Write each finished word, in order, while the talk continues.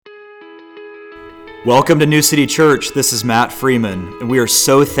Welcome to New City Church. This is Matt Freeman, and we are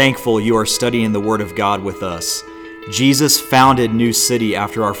so thankful you are studying the Word of God with us. Jesus founded New City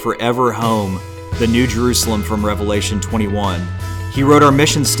after our forever home, the New Jerusalem from Revelation 21. He wrote our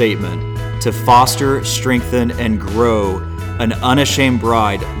mission statement to foster, strengthen, and grow an unashamed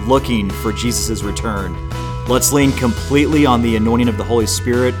bride looking for Jesus' return. Let's lean completely on the anointing of the Holy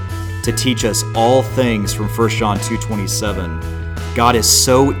Spirit to teach us all things from 1 John 2:27. God is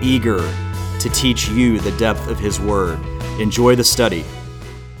so eager to teach you the depth of His Word. Enjoy the study.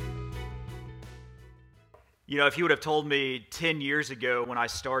 You know, if you would have told me 10 years ago when I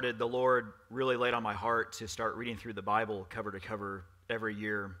started, the Lord really laid on my heart to start reading through the Bible cover to cover every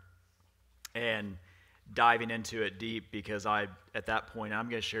year and diving into it deep, because at that point, I'm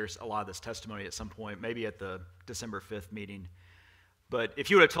going to share a lot of this testimony at some point, maybe at the December 5th meeting. But if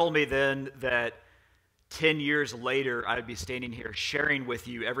you would have told me then that 10 years later, I'd be standing here sharing with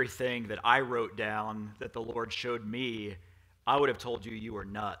you everything that I wrote down that the Lord showed me, I would have told you you were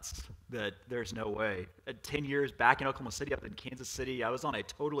nuts, that there's no way. At 10 years back in Oklahoma City, up in Kansas City, I was on a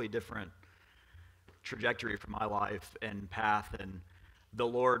totally different trajectory for my life and path, and the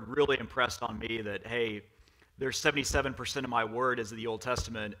Lord really impressed on me that, hey, there's 77% of my word is the Old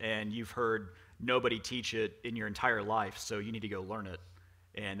Testament, and you've heard nobody teach it in your entire life, so you need to go learn it.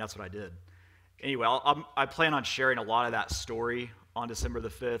 And that's what I did. Anyway, I plan on sharing a lot of that story on December the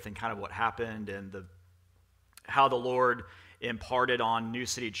 5th and kind of what happened and how the Lord imparted on New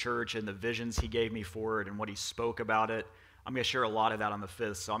City Church and the visions He gave me for it and what He spoke about it. I'm going to share a lot of that on the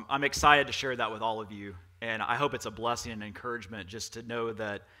 5th, so I'm excited to share that with all of you. And I hope it's a blessing and encouragement just to know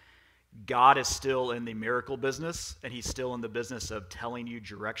that God is still in the miracle business, and He's still in the business of telling you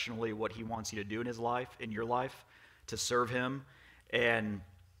directionally what He wants you to do in His life, in your life, to serve Him. And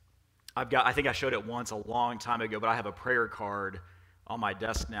I think I showed it once a long time ago, but I have a prayer card on my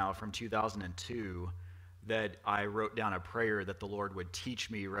desk now from 2002 that I wrote down a prayer that the Lord would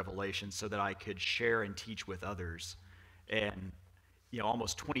teach me revelation so that I could share and teach with others. And,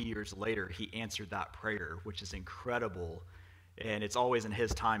 almost 20 years later, He answered that prayer, which is incredible. And it's always in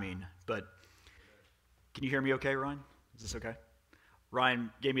His timing. But can you hear me okay, Ryan? Is this okay? Ryan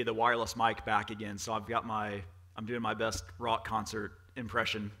gave me the wireless mic back again, so I'm doing my best rock concert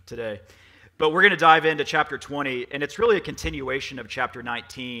impression today. But we're going to dive into chapter 20, and it's really a continuation of chapter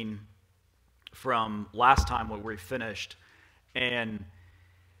 19 from last time when we finished. And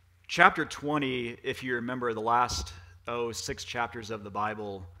chapter 20, if you remember the last 6 chapters of the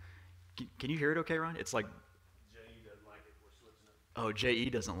Bible, can you hear it okay, Ryan? It's like J.E. doesn't like it. We're switching it. Oh, J.E.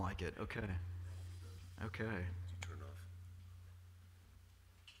 doesn't like it. Okay. Turn off.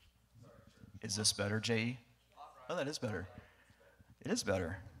 Is this better, J.E.? Oh, that is better. It is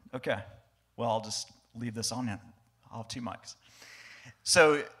better. Okay. Well, I'll just leave this on. I'll have 2 mics.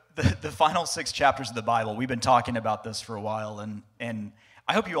 So the final 6 chapters of the Bible, we've been talking about this for a while, and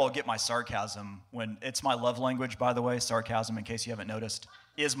I hope you all get my sarcasm. When it's my love language, by the way, sarcasm, in case you haven't noticed,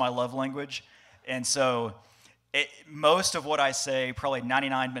 is my love language. And so most of what I say, probably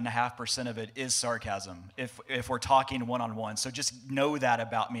 99.5% of it is sarcasm if we're talking one-on-one. So just know that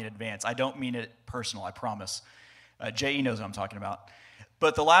about me in advance. I don't mean it personal, I promise. J.E. knows what I'm talking about.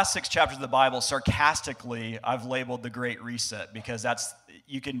 But the last 6 chapters of the Bible, sarcastically, I've labeled the Great Reset, because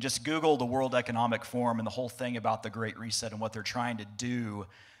you can just Google the World Economic Forum and the whole thing about the Great Reset and what they're trying to do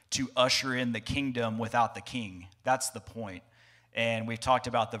to usher in the kingdom without the king. That's the point. And we've talked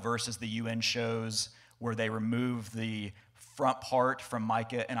about the verses the UN shows where they remove the front part from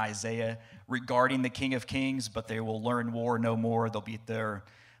Micah and Isaiah regarding the King of Kings, but they will learn war no more. They'll beat their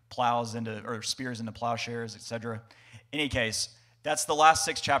spears into plowshares, etc. In any case, that's the last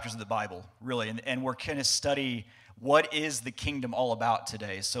 6 chapters of the Bible, really, and we're going to study what is the kingdom all about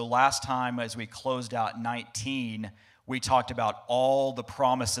today. So last time, as we closed out 19, we talked about all the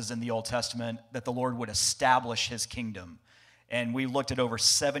promises in the Old Testament that the Lord would establish His kingdom. And we looked at over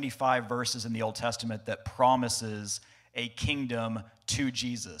 75 verses in the Old Testament that promises a kingdom to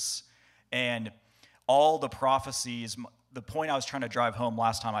Jesus. And all the prophecies, the point I was trying to drive home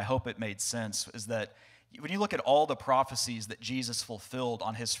last time, I hope it made sense, is that when you look at all the prophecies that Jesus fulfilled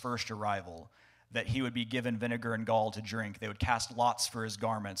on His first arrival, that He would be given vinegar and gall to drink, they would cast lots for His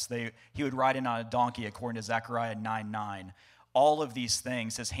garments, He would ride in on a donkey according to Zechariah 9:9. All of these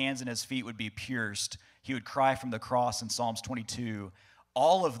things, His hands and His feet would be pierced, He would cry from the cross in Psalms 22.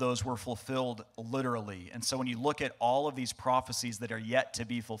 All of those were fulfilled literally. And so when you look at all of these prophecies that are yet to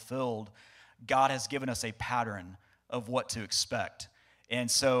be fulfilled, God has given us a pattern of what to expect. And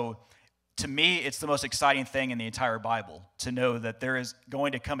so to me, it's the most exciting thing in the entire Bible to know that there is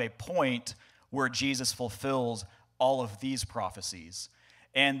going to come a point where Jesus fulfills all of these prophecies.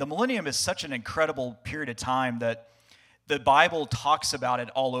 And the millennium is such an incredible period of time that the Bible talks about it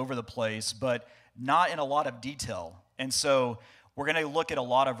all over the place, but not in a lot of detail. And so we're going to look at a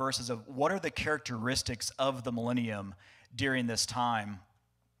lot of verses of what are the characteristics of the millennium during this time.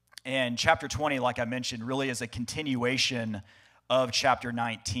 And chapter 20, like I mentioned, really is a continuation of chapter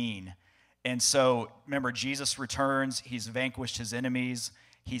 19. And so remember, Jesus returns. He's vanquished his enemies.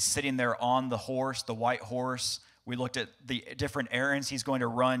 He's sitting there on the horse, the white horse. We looked at the different errands he's going to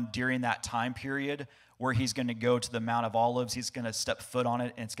run during that time period, where he's going to go to the Mount of Olives. He's going to step foot on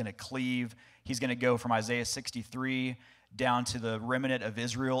it, and it's going to cleave. He's going to go from Isaiah 63 down to the remnant of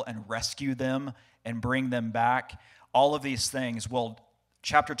Israel and rescue them and bring them back. All of these things. Well,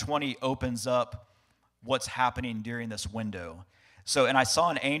 chapter 20 opens up what's happening during this window. So, and I saw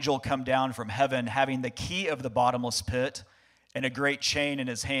an angel come down from heaven having the key of the bottomless pit and a great chain in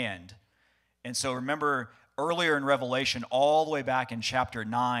his hand. And so remember, earlier in Revelation, all the way back in chapter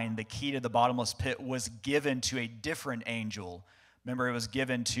 9, the key to the bottomless pit was given to a different angel. Remember, it was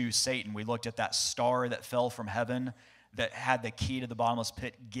given to Satan. We looked at that star that fell from heaven that had the key to the bottomless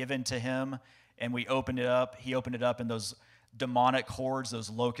pit given to him, and we opened it up. He opened it up, and those demonic hordes, those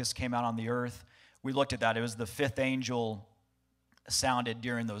locusts came out on the earth. We looked at that. It was the fifth angel sounded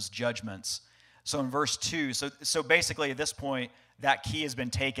during those judgments. So in verse 2, so basically at this point, that key has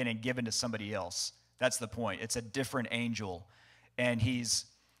been taken and given to somebody else. That's the point. It's a different angel, and he's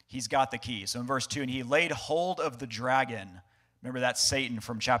got the key. So in verse 2, and he laid hold of the dragon. Remember, that's Satan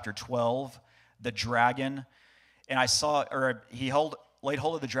from chapter 12, the dragon. And I saw, or he laid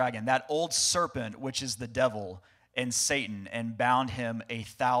hold of the dragon, that old serpent, which is the devil and Satan, and bound him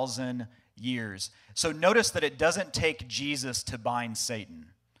 1,000 years. So notice that it doesn't take Jesus to bind Satan.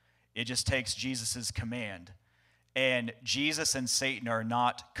 It just takes Jesus' command. And Jesus and Satan are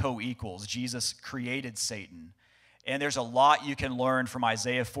not co-equals. Jesus created Satan. And there's a lot you can learn from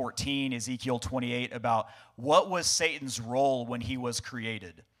Isaiah 14, Ezekiel 28 about what was Satan's role when he was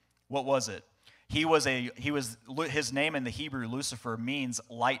created. What was it? His name in the Hebrew, Lucifer, means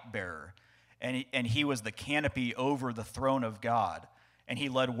light bearer. And he was the canopy over the throne of God. And he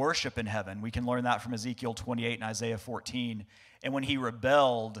led worship in heaven. We can learn that from Ezekiel 28 and Isaiah 14. And when he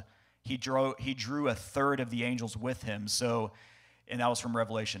rebelled, he drew a third of the angels with him. So, and that was from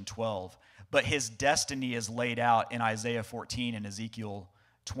Revelation 12. But his destiny is laid out in Isaiah 14 and Ezekiel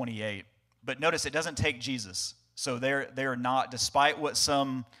 28. But notice it doesn't take Jesus. So they're not, despite what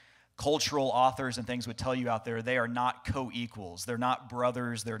some cultural authors and things would tell you out there, they are not co-equals. They're not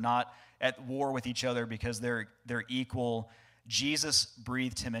brothers. They're not at war with each other because they're equal. Jesus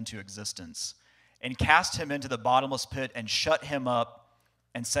breathed him into existence and cast him into the bottomless pit and shut him up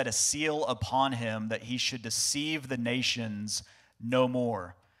and set a seal upon him that he should deceive the nations no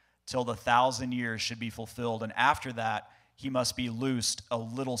more till the 1,000 years should be fulfilled. And after that, he must be loosed a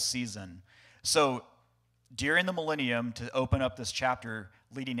little season. So during the millennium, to open up this chapter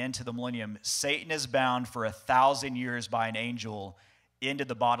leading into the millennium, Satan is bound for 1,000 years by an angel into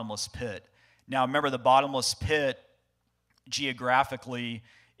the bottomless pit. Now remember, the bottomless pit, geographically,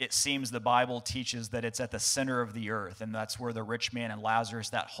 it seems the Bible teaches that it's at the center of the earth, and that's where the rich man and Lazarus,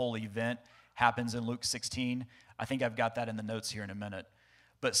 that whole event, happens in Luke 16. I think I've got that in the notes here in a minute.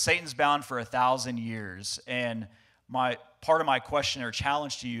 But Satan's bound for 1,000 years, and part of my question or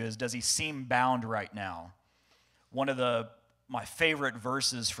challenge to you is, does he seem bound right now? One of my favorite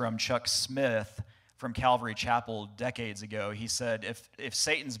verses from Chuck Smith from Calvary Chapel decades ago, he said, if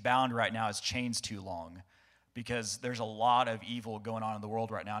Satan's bound right now, his chain's too long, because there's a lot of evil going on in the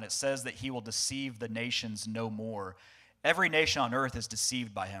world right now. And it says that he will deceive the nations no more. Every nation on earth is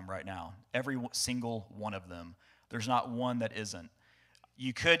deceived by him right now. Every single one of them. There's not one that isn't.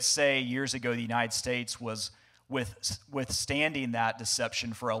 You could say years ago the United States was withstanding that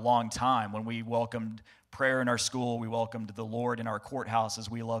deception for a long time. When we welcomed prayer in our school, we welcomed the Lord in our courthouses,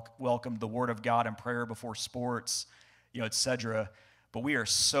 we welcomed the Word of God and prayer before sports, etc. But we are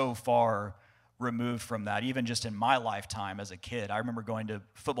so far removed from that. Even just in my lifetime as a kid, I remember going to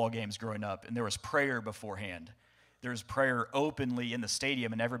football games growing up, and there was prayer beforehand. There was prayer openly in the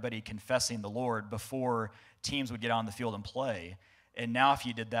stadium, and everybody confessing the Lord before teams would get on the field and play. And now if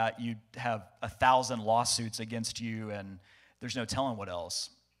you did that, you'd have 1,000 lawsuits against you, and there's no telling what else.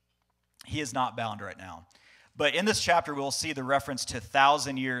 He is not bound right now. But in this chapter, we'll see the reference to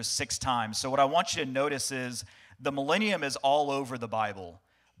 1,000 years 6 times. So what I want you to notice is the millennium is all over the Bible,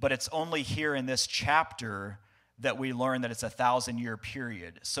 but it's only here in this chapter that we learn that it's a 1,000-year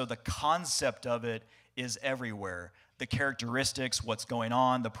period. So the concept of it is everywhere. The characteristics, what's going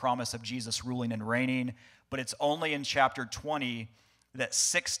on, the promise of Jesus ruling and reigning. But it's only in chapter 20 that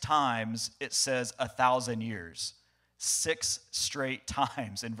 6 times it says 1,000 years. 6 straight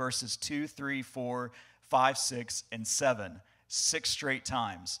times in verses 2, 3, 4, 5, 6, and 7. 6 straight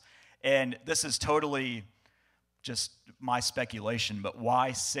times. And this is totally just my speculation, but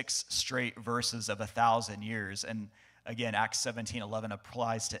why 6 straight verses of 1,000 years? And again, Acts 17:11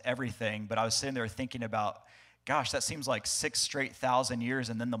 applies to everything, but I was sitting there thinking about, gosh, that seems like 6 straight 1,000 years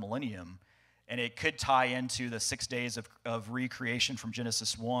and then the millennium. And it could tie into the 6 days of recreation from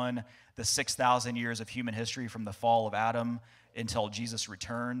Genesis 1, the 6,000 years of human history from the fall of Adam until Jesus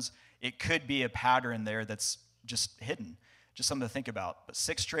returns. It could be a pattern there that's just hidden, just something to think about. But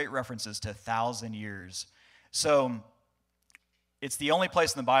 6 straight references to 1,000 years. So it's the only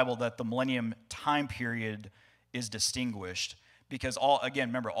place in the Bible that the millennium time period is distinguished, because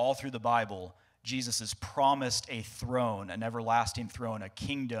remember, all through the Bible, Jesus is promised a throne, an everlasting throne, a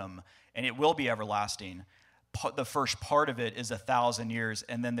kingdom, and it will be everlasting. The first part of it is 1,000 years,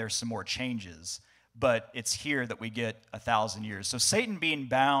 and then there's some more changes. But it's here that we get 1,000 years. So Satan being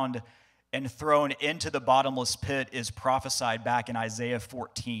bound and thrown into the bottomless pit is prophesied back in Isaiah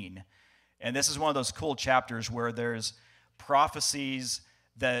 14. And this is one of those cool chapters where there's prophecies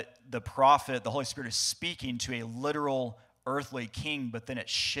that the prophet, the Holy Spirit, is speaking to a literal earthly king, but then it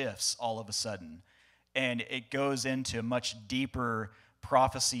shifts all of a sudden. And it goes into a much deeper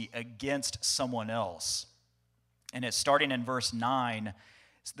prophecy against someone else. And it's starting in verse 9.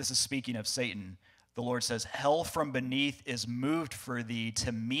 This is speaking of Satan. The Lord says, "Hell from beneath is moved for thee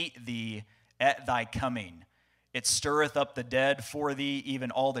to meet thee at thy coming. It stirreth up the dead for thee, even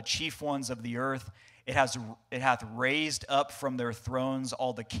all the chief ones of the earth. It hath raised up from their thrones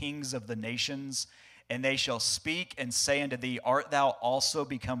all the kings of the nations. And they shall speak and say unto thee, Art thou also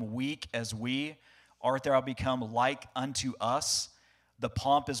become weak as we? Art thou become like unto us? The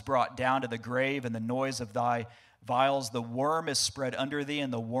pomp is brought down to the grave, and the noise of thy vials. The worm is spread under thee,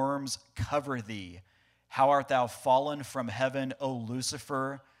 and the worms cover thee. How art thou fallen from heaven, O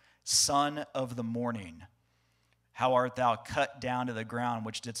Lucifer, son of the morning? How art thou cut down to the ground,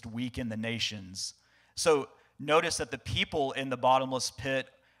 which didst weaken the nations?" So notice that the people in the bottomless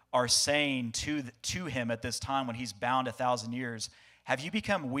pit are saying to him at this time when he's bound 1,000 years, "Have you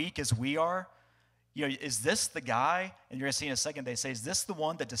become weak as we are?" Is this the guy? And you're going to see in a second, they say, is this the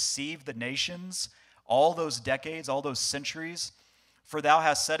one that deceived the nations all those decades, all those centuries? "For thou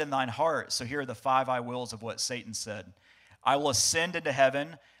hast said in thine heart," so here are the 5 I wills of what Satan said, "I will ascend into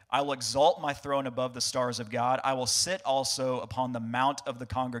heaven. I will exalt my throne above the stars of God. I will sit also upon the mount of the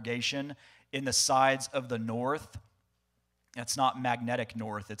congregation in the sides of the north." That's not magnetic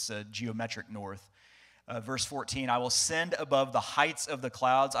north, it's a geometric north. Verse 14, "I will send above the heights of the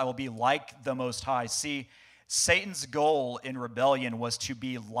clouds. I will be like the Most High." See, Satan's goal in rebellion was to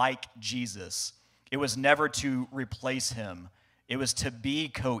be like Jesus. It was never to replace him. It was to be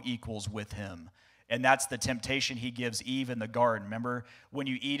co-equals with him. And that's the temptation he gives Eve in the garden. Remember, when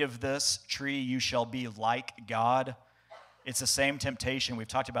you eat of this tree, you shall be like God. It's the same temptation. We've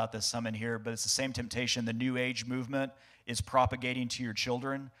talked about this some in here, but it's the same temptation the New Age movement is propagating to your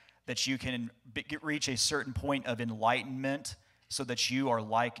children, that you can reach a certain point of enlightenment so that you are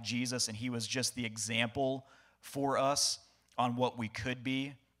like Jesus, and he was just the example for us on what we could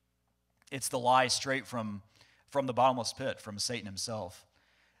be. It's the lie straight from the bottomless pit, from Satan himself.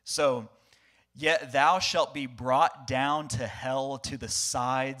 So, "Yet thou shalt be brought down to hell, to the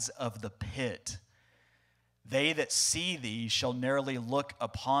sides of the pit. They that see thee shall narrowly look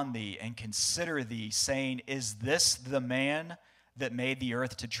upon thee and consider thee, saying, Is this the man that made the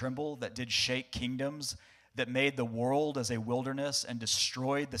earth to tremble, that did shake kingdoms, that made the world as a wilderness and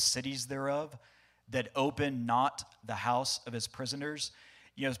destroyed the cities thereof, that opened not the house of his prisoners?"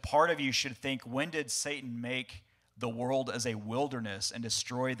 Part of you should think, when did Satan make the world as a wilderness and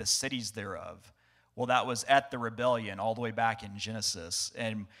destroy the cities thereof? Well, that was at the rebellion all the way back in Genesis.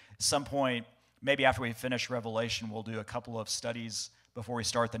 And at some point, maybe after we finish Revelation, we'll do a couple of studies before we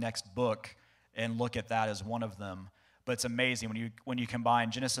start the next book and look at that as one of them. But it's amazing when you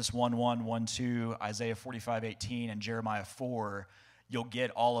combine Genesis 1:1, 1:2, Isaiah 45:18, and Jeremiah 4, you'll get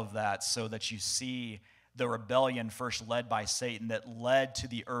all of that so that you see the rebellion first led by Satan that led to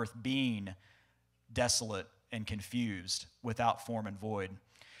the earth being desolate and confused, without form and void.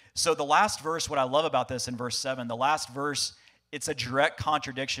 So the last verse, what I love about this in verse 7, the last verse, it's a direct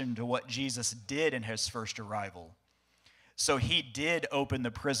contradiction to what Jesus did in his first arrival. So he did open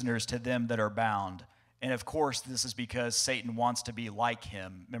the prisoners to them that are bound. And of course, this is because Satan wants to be like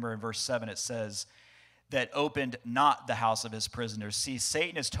him. Remember in verse 7, it says, "That opened not the house of his prisoners." See,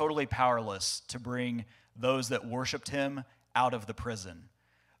 Satan is totally powerless to bring those that worshiped him out of the prison.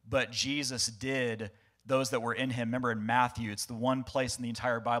 But Jesus did those that were in him. Remember in Matthew, it's the one place in the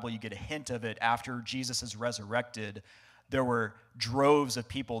entire Bible you get a hint of it. After Jesus is resurrected, there were droves of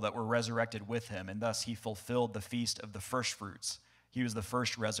people that were resurrected with him, and thus he fulfilled the feast of the first fruits. He was the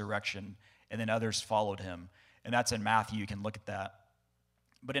first resurrection, and then others followed him. And that's in Matthew. You can look at that.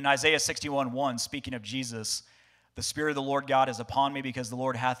 But in Isaiah 61:1, speaking of Jesus, the Spirit of the Lord God is upon me, because the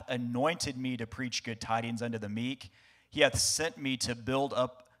Lord hath anointed me to preach good tidings unto the meek. He hath sent me to build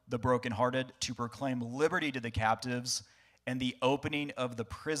up the brokenhearted, to proclaim liberty to the captives, and the opening of the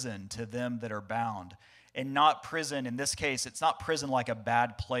prison to them that are bound. And not prison, in this case, it's not prison like a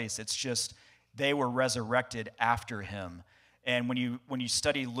bad place. It's just they were resurrected after him. And when you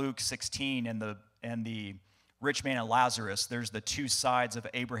study Luke 16 and the rich man and Lazarus, there's the two sides of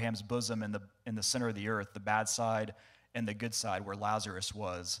Abraham's bosom in the center of the earth, the bad side and the good side, where Lazarus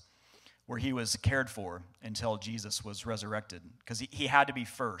was, where he was cared for until Jesus was resurrected, because he had to be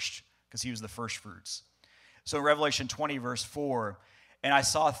first, because he was the first fruits. So in Revelation 20, verse 4, and I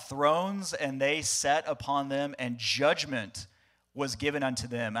saw thrones, and they sat upon them, and judgment was given unto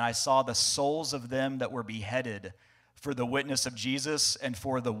them. And I saw the souls of them that were beheaded for the witness of Jesus and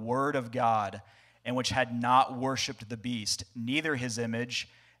for the word of God, and which had not worshipped the beast, neither his image,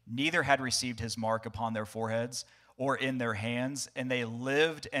 neither had received his mark upon their foreheads or in their hands. And they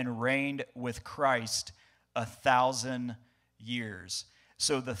lived and reigned with Christ 1,000 years.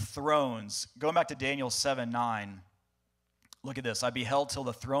 So the thrones, going back to Daniel 7:9, look at this. I beheld till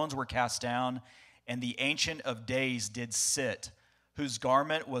the thrones were cast down, and the Ancient of Days did sit, whose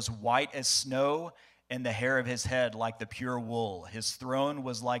garment was white as snow, and the hair of his head like the pure wool. His throne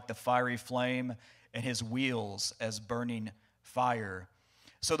was like the fiery flame, and his wheels as burning fire.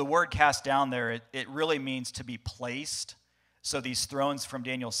 So the word cast down there, it really means to be placed. So these thrones from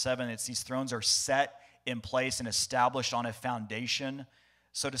Daniel 7, these thrones are set in place and established on a foundation,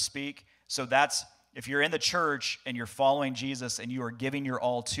 so to speak. So that's, if you're in the church and you're following Jesus and you are giving your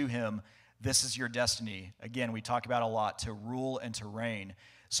all to him, this is your destiny. Again, we talk about a lot, to rule and to reign.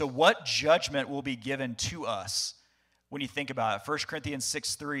 So what judgment will be given to us when you think about it? 1 Corinthians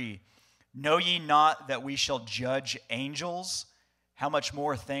 6:3, know ye not that we shall judge angels? How much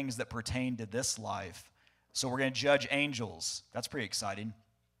more things that pertain to this life? So we're going to judge angels. That's pretty exciting.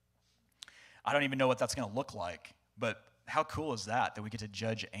 I don't even know what that's going to look like, but how cool is that we get to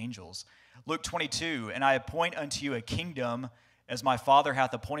judge angels? Luke 22, and I appoint unto you a kingdom, as my Father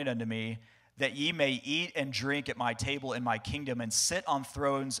hath appointed unto me, that ye may eat and drink at my table in my kingdom, and sit on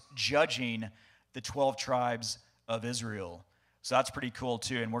thrones judging the 12 tribes of Israel. So that's pretty cool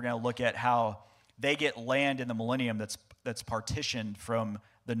too, and we're going to look at how they get land in the millennium that's partitioned from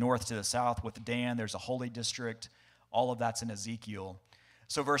the north to the south. With Dan, there's a holy district. All of that's in Ezekiel.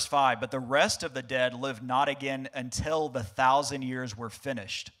 So verse 5, but the rest of the dead live not again until the 1,000 years were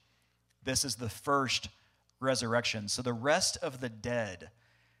finished. This is the first resurrection. So the rest of the dead.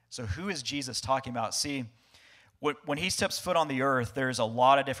 So who is Jesus talking about? See, when he steps foot on the earth, there's a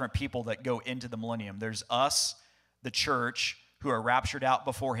lot of different people that go into the millennium. There's us, the church, who are raptured out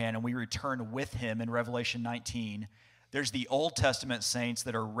beforehand, and we return with him in Revelation 19. There's the Old Testament saints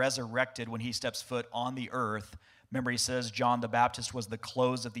that are resurrected when he steps foot on the earth. Remember, he says John the Baptist was the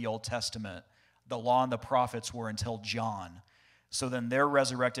close of the Old Testament. The law and the prophets were until John. So then they're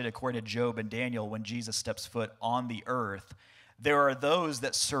resurrected according to Job and Daniel when Jesus steps foot on the earth. There are those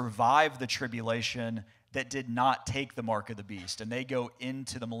that survive the tribulation that did not take the mark of the beast, and they go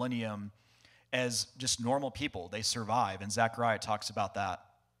into the millennium as just normal people. They survive, and Zechariah talks about that.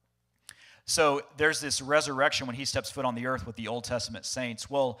 So there's this resurrection when he steps foot on the earth with the Old Testament saints.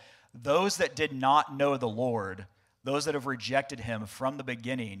 Well, those that did not know the Lord, those that have rejected him from the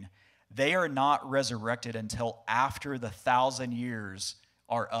beginning, they are not resurrected until after the 1,000 years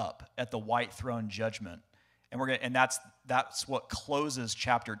are up at the white throne judgment. And that's what closes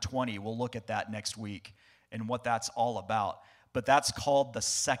chapter 20. We'll look at that next week and what that's all about. But that's called the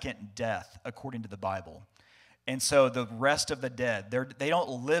second death, according to the Bible. And so the rest of the dead, they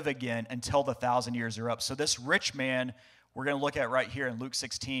don't live again until the 1,000 years are up. So this rich man, we're going to look at right here in Luke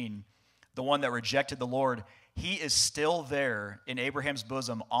 16, the one that rejected the Lord, he is still there in Abraham's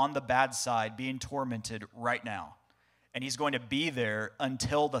bosom on the bad side, being tormented right now. And he's going to be there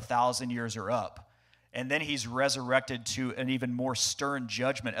until the 1,000 years are up. And then he's resurrected to an even more stern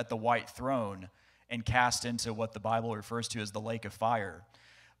judgment at the white throne and cast into what the Bible refers to as the lake of fire.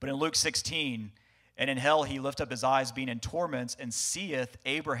 But in Luke 16, and in hell he lift up his eyes, being in torments, and seeth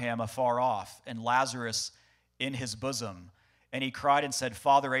Abraham afar off, and Lazarus in his bosom. And he cried and said,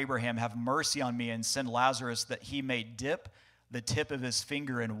 Father Abraham, have mercy on me, and send Lazarus, that he may dip the tip of his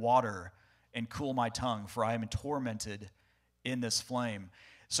finger in water and cool my tongue, for I am tormented in this flame.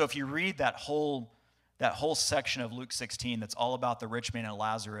 So if you read that whole that whole section of Luke 16 that's all about the rich man and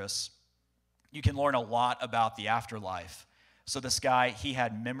Lazarus, you can learn a lot about the afterlife. So this guy, he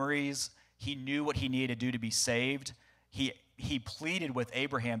had memories. He knew what he needed to do to be saved. He pleaded with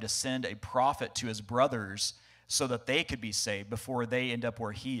Abraham to send a prophet to his brothers so that they could be saved before they end up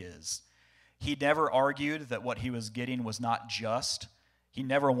where he is. He never argued that what he was getting was not just. He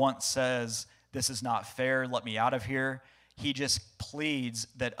never once says, this is not fair, let me out of here. He just pleads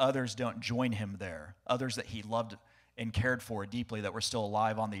that others don't join him there, others that he loved and cared for deeply that were still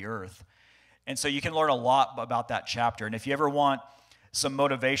alive on the earth. And so you can learn a lot about that chapter. And if you ever want some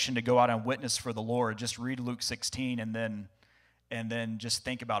motivation to go out and witness for the Lord, just read Luke 16 and then just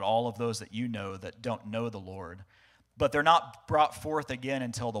think about all of those that you know that don't know the Lord. But they're not brought forth again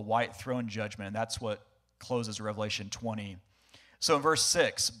until the white throne judgment, and that's what closes Revelation 20. So in verse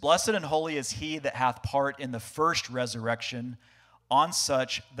 6, blessed and holy is he that hath part in the first resurrection. On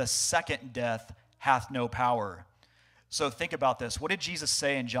such the second death hath no power. So think about this. What did Jesus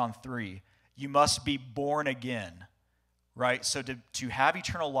say in John 3? You must be born again, right? So to have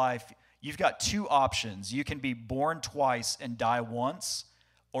eternal life, you've got two options. You can be born twice and die once,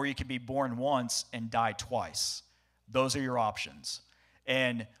 or you can be born once and die twice. Those are your options.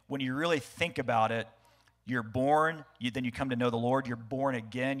 And when you really think about it, you're born, then you come to know the Lord, you're born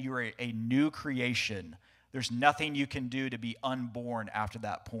again, you're a new creation. There's nothing you can do to be unborn after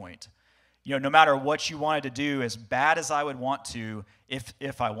that point. You know, no matter what you wanted to do, as bad as I would want to,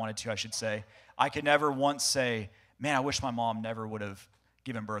 if I wanted to, I should say, I could never once say, man, I wish my mom never would have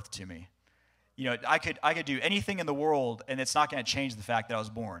given birth to me. You know, I could do anything in the world, and it's not going to change the fact that I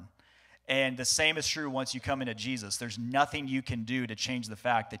was born. And the same is true once you come into Jesus. There's nothing you can do to change the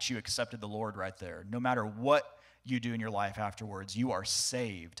fact that you accepted the Lord right there. No matter what you do in your life afterwards, you are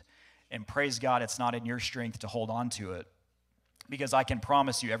saved. And praise God, it's not in your strength to hold on to it. Because I can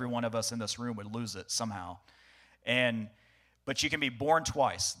promise you, every one of us in this room would lose it somehow. But you can be born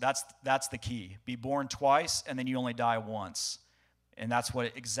twice. That's the key. Be born twice, and then you only die once. And that's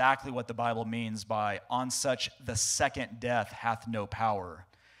exactly what the Bible means by, on such the second death hath no power.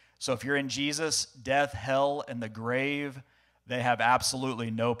 So if you're in Jesus, death, hell, and the grave, they have absolutely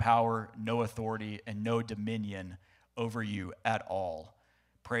no power, no authority, and no dominion over you at all.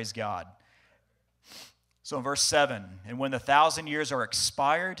 Praise God. So in verse 7, and when the 1,000 years are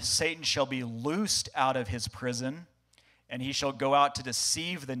expired, Satan shall be loosed out of his prison, and he shall go out to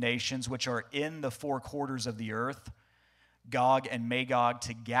deceive the nations which are in the four quarters of the earth, Gog and Magog,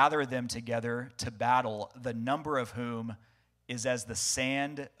 to gather them together to battle, the number of whom is as the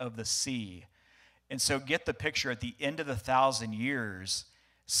sand of the sea. And so get the picture. At the end of the 1,000 years,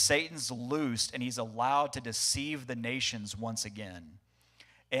 Satan's loosed, and he's allowed to deceive the nations once again.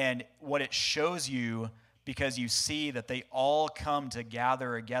 And what it shows you, because you see that they all come to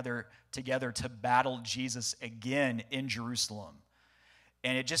gather together to battle Jesus again in Jerusalem.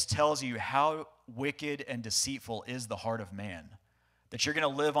 And it just tells you how wicked and deceitful is the heart of man. That you're going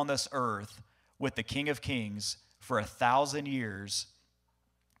to live on this earth with the King of Kings for 1,000 years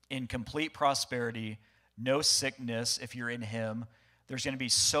in complete prosperity, no sickness if you're in him. There's going to be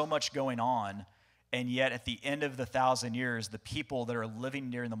so much going on. And yet at the end of the 1,000 years, the people that are living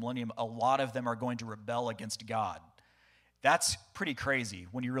during the millennium, a lot of them are going to rebel against God. That's pretty crazy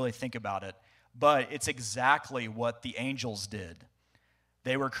when you really think about it. But it's exactly what the angels did.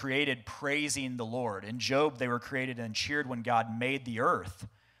 They were created praising the Lord. In Job, they were created and cheered when God made the earth,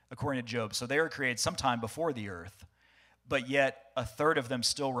 according to Job. So they were created sometime before the earth. But yet a third of them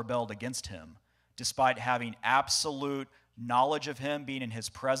still rebelled against him, despite having absolute knowledge of him, being in his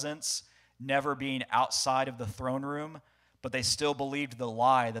presence, never being outside of the throne room. But they still believed the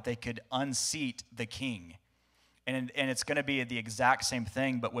lie that they could unseat the king. And it's going to be the exact same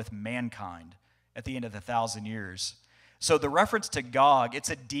thing, but with mankind at the end of the 1,000 years. So the reference to Gog,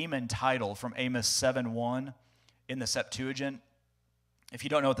 it's a demon title from Amos 7:1 in the Septuagint. If you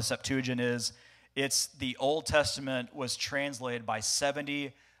don't know what the Septuagint is, it's the Old Testament was translated by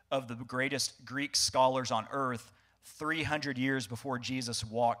 70 of the greatest Greek scholars on earth 300 years before Jesus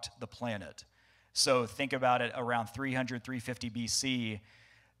walked the planet. So think about it, around 300, 350 BC,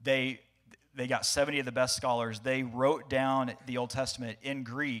 they got 70 of the best scholars. They wrote down the Old Testament in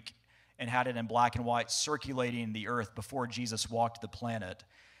Greek and had it in black and white circulating the earth before Jesus walked the planet.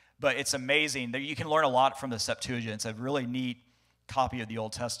 But it's amazing. You can learn a lot from the Septuagint. It's a really neat copy of the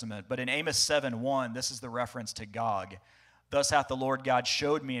Old Testament. But in Amos 7:1, this is the reference to Gog. Thus hath the Lord God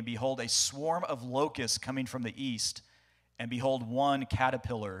showed me, and behold, a swarm of locusts coming from the east, and behold, one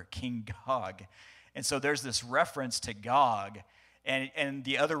caterpillar, King Gog. And so there's this reference to Gog. And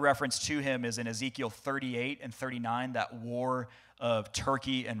the other reference to him is in Ezekiel 38 and 39, that war of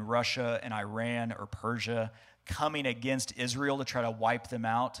Turkey and Russia and Iran or Persia coming against Israel to try to wipe them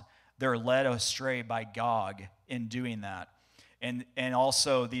out. They're led astray by Gog in doing that. And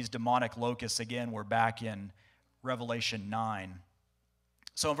also these demonic locusts, again, we're back in Revelation 9.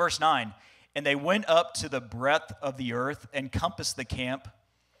 So in verse 9, and they went up to the breadth of the earth and compassed the camp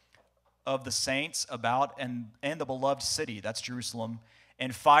of the saints about and the beloved city, that's Jerusalem,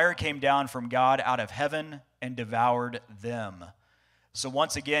 and fire came down from God out of heaven and devoured them. So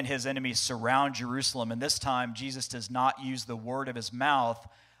once again, his enemies surround Jerusalem, and this time Jesus does not use the word of his mouth,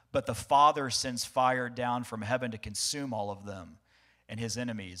 but the Father sends fire down from heaven to consume all of them and his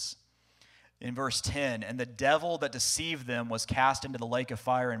enemies. In verse 10, and the devil that deceived them was cast into the lake of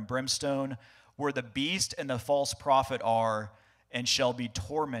fire and brimstone, where the beast and the false prophet are, and shall be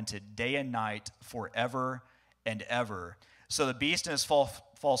tormented day and night forever and ever. So the beast and his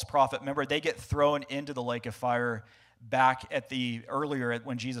false prophet, remember, they get thrown into the lake of fire back at earlier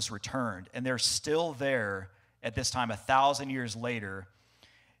when Jesus returned. And they're still there at this time, 1,000 years later,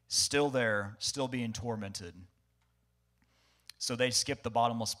 still there, still being tormented. So they skip the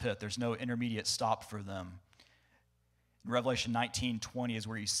bottomless pit. There's no intermediate stop for them. Revelation 19:20 is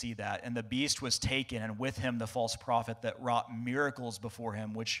where you see that. And the beast was taken, and with him the false prophet that wrought miracles before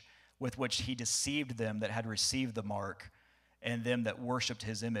him, with which he deceived them that had received the mark, and them that worshipped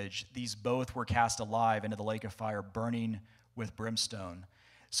his image. These both were cast alive into the lake of fire, burning with brimstone.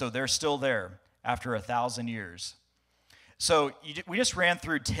 So they're still there after 1,000 years. So we just ran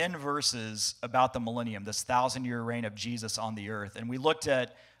through 10 verses about the millennium, this 1,000-year reign of Jesus on the earth. And we looked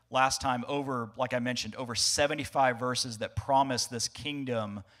at last time like I mentioned, over 75 verses that promise this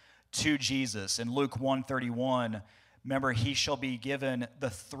kingdom to Jesus. In Luke 1:31, remember, he shall be given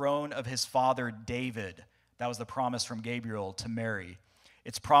the throne of his father David. That was the promise from Gabriel to Mary.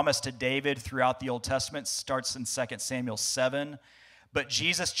 It's promised to David throughout the Old Testament, starts in 2 Samuel 7. But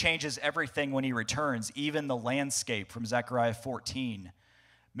Jesus changes everything when he returns, even the landscape from Zechariah 14.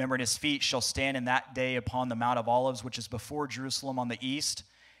 Remember, and his feet shall stand in that day upon the Mount of Olives, which is before Jerusalem on the east.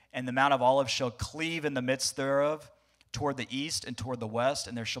 And the Mount of Olives shall cleave in the midst thereof toward the east and toward the west,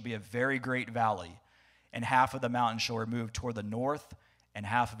 and there shall be a very great valley. And half of the mountain shall remove toward the north, and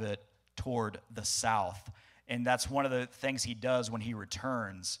half of it toward the south. And that's one of the things he does when he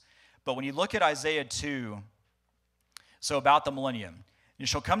returns. But when you look at Isaiah 2, so about the millennium, it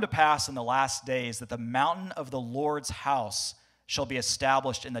shall come to pass in the last days that the mountain of the Lord's house shall be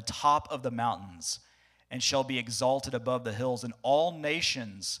established in the top of the mountains, and shall be exalted above the hills, and all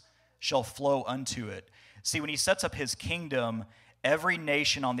nations shall flow unto it. See, when he sets up his kingdom, every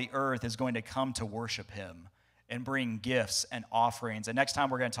nation on the earth is going to come to worship him and bring gifts and offerings. And next time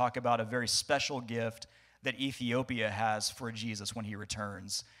we're going to talk about a very special gift that Ethiopia has for Jesus when he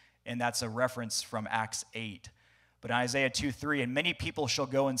returns. And that's a reference from Acts 8. But in Isaiah 2:3, and many people shall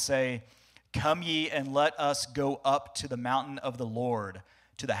go and say, come ye and let us go up to the mountain of the Lord,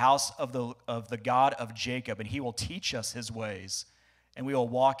 to the house of the God of Jacob, and he will teach us his ways, and we will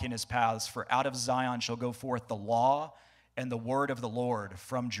walk in his paths. For out of Zion shall go forth the law and the word of the Lord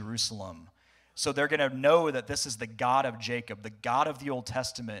from Jerusalem. So they're going to know that this is the God of Jacob, the God of the Old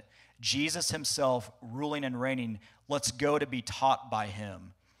Testament, Jesus himself ruling and reigning. Let's go to be taught by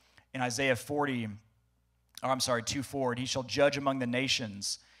him. In Isaiah 2:4, and he shall judge among the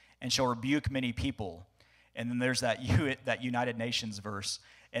nations and shall rebuke many people. And then there's that United Nations verse.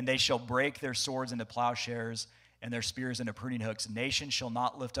 And they shall break their swords into plowshares and their spears into pruning hooks. Nation shall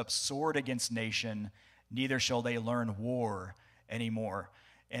not lift up sword against nation, neither shall they learn war anymore.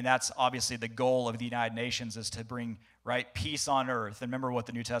 And that's obviously the goal of the United Nations, is to bring peace on earth. And remember what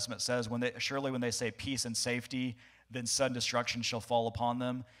the New Testament says, when they say peace and safety, then sudden destruction shall fall upon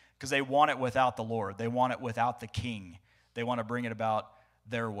them, because they want it without the Lord. They want it without the King. They want to bring it about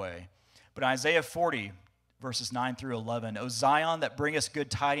their way. But in Isaiah 40, verses 9 through 11, O Zion, that bringest good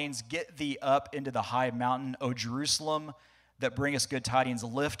tidings, get thee up into the high mountain. O Jerusalem, that bringest good tidings,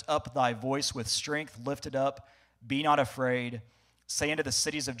 lift up thy voice with strength, lift it up, be not afraid. Say unto the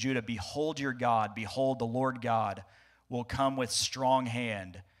cities of Judah, behold your God, behold the Lord God will come with strong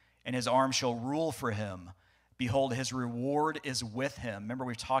hand, and his arm shall rule for him. Behold, his reward is with him. Remember,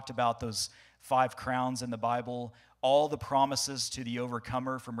 we've talked about those 5 crowns in the Bible, all the promises to the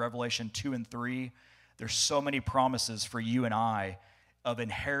overcomer from Revelation 2 and 3. There's so many promises for you and I of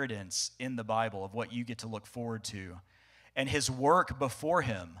inheritance in the Bible, of what you get to look forward to. And his work before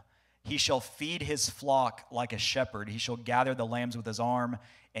him, he shall feed his flock like a shepherd. He shall gather the lambs with his arm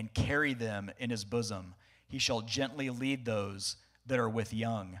and carry them in his bosom. He shall gently lead those that are with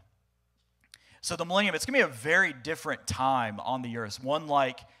young. So the millennium, it's going to be a very different time on the earth, one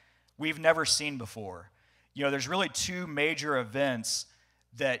like we've never seen before. There's really two major events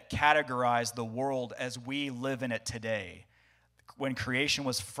that categorize the world as we live in it today. When creation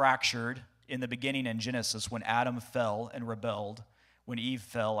was fractured in the beginning in Genesis, when Adam fell and rebelled, when Eve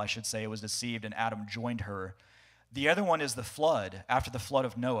fell, I should say, was deceived and Adam joined her. The other one is the flood, after the flood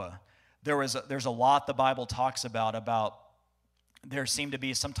of Noah. There's a lot the Bible talks about there seemed to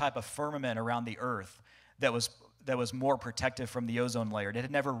be some type of firmament around the earth that was more protective from the ozone layer. It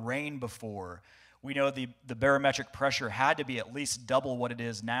had never rained before. We know the barometric pressure had to be at least double what it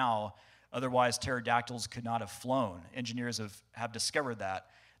is now. Otherwise, pterodactyls could not have flown. Engineers have discovered that.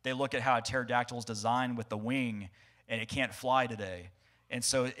 They look at how a pterodactyl is designed with the wing, and it can't fly today. And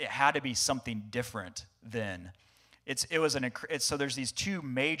so it had to be something different then. So there's these two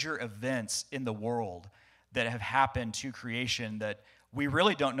major events in the world that have happened to creation that we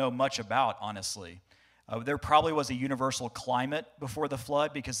really don't know much about, honestly. There probably was a universal climate before the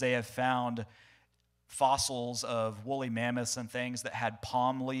flood because they have found fossils of woolly mammoths and things that had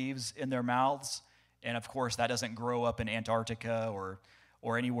palm leaves in their mouths. And of course, that doesn't grow up in Antarctica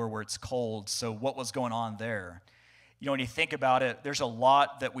or anywhere where it's cold. So what was going on there? When you think about it, there's a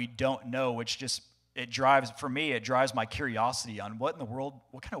lot that we don't know, which it drives my curiosity on what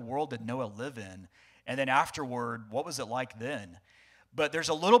kind of world did Noah live in? And then afterward, what was it like then? But there's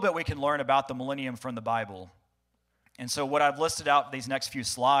a little bit we can learn about the millennium from the Bible. And so what I've listed out these next few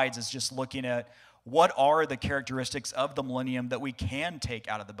slides is just looking at what are the characteristics of the millennium that we can take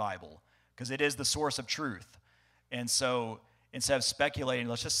out of the Bible, because it is the source of truth. And so instead of speculating,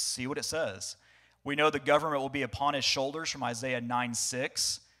 let's just see what it says. We know the government will be upon his shoulders from Isaiah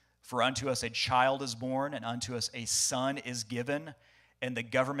 9:6. For unto us a child is born, and unto us a son is given, and the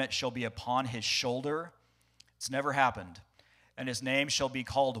government shall be upon his shoulder. It's never happened. And his name shall be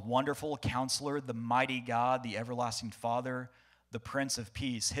called Wonderful Counselor, the Mighty God, the Everlasting Father, the Prince of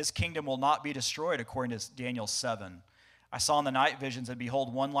Peace. His kingdom will not be destroyed, according to Daniel 7. I saw in the night visions, and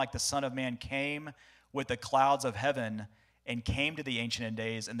behold, one like the Son of Man came with the clouds of heaven, and came to the Ancient of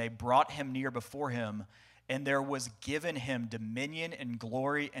Days, and they brought him near before him, and there was given him dominion and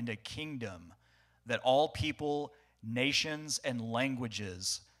glory and a kingdom, that all people, nations, and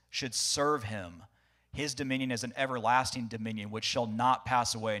languages should serve him. His dominion is an everlasting dominion, which shall not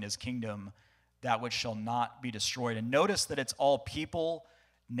pass away, in his kingdom that which shall not be destroyed. And notice that it's all people,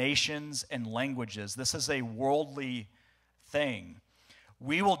 nations, and languages. This is a worldly thing.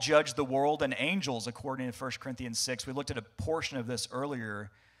 We will judge the world and angels, according to 1 Corinthians 6. We looked at a portion of this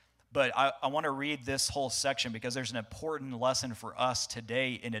earlier, but I want to read this whole section because there's an important lesson for us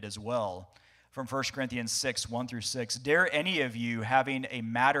today in it as well. From 1 Corinthians 6, 1 through 6. Dare any of you, having a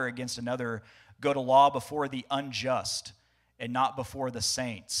matter against another, go to law before the unjust and not before the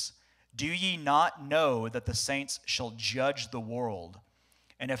saints? Do ye not know that the saints shall judge the world?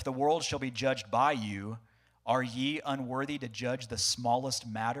 And if the world shall be judged by you, are ye unworthy to judge the smallest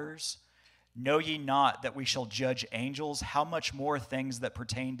matters? Know ye not that we shall judge angels? How much more things that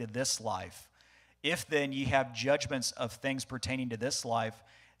pertain to this life? If then ye have judgments of things pertaining to this life,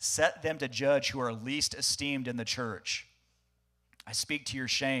 set them to judge who are least esteemed in the church. I speak to your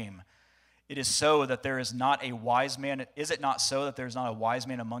shame. It is so that there is not a wise man. Is it not so that there is not a wise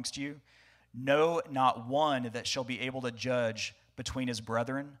man amongst you? No, not one that shall be able to judge between his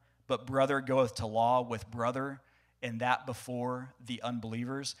brethren, but brother goeth to law with brother, and that before the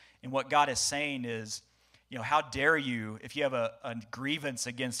unbelievers. And what God is saying is, how dare you, if you have a grievance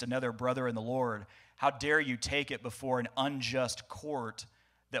against another brother in the Lord, how dare you take it before an unjust court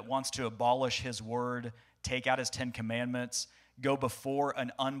that wants to abolish his word, take out his 10 commandments, go before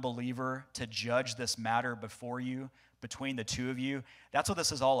an unbeliever to judge this matter before you, between the two of you. That's what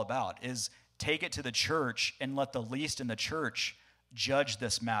this is all about, is take it to the church and let the least in the church judge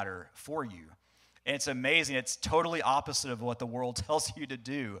this matter for you. And it's amazing. It's totally opposite of what the world tells you to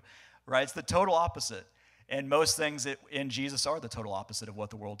do, right? It's the total opposite. And most things in Jesus are the total opposite of what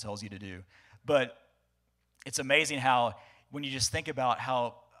the world tells you to do. But it's amazing how, when you just think about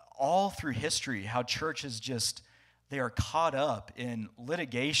how all through history, how churches they are caught up in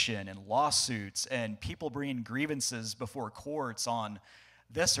litigation and lawsuits and people bringing grievances before courts on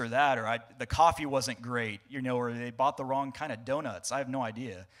this or that, or the coffee wasn't great, or they bought the wrong kind of donuts. I have no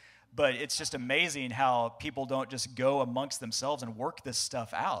idea. But it's just amazing how people don't just go amongst themselves and work this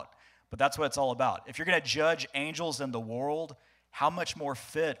stuff out. But that's what it's all about. If you're going to judge angels in the world, how much more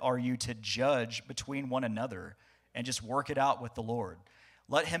fit are you to judge between one another and just work it out with the Lord?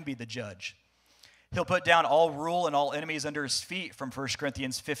 Let him be the judge. He'll put down all rule and all enemies under his feet, from 1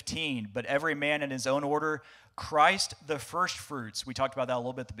 Corinthians 15. But every man in his own order, Christ the first fruits. We talked about that a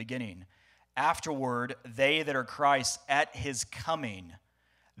little bit at the beginning. Afterward, they that are Christ at his coming,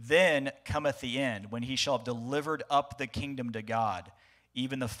 then cometh the end, when he shall have delivered up the kingdom to God,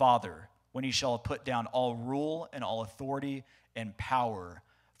 even the Father, when he shall have put down all rule and all authority and power.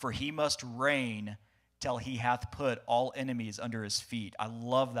 For he must reign till he hath put all enemies under his feet. I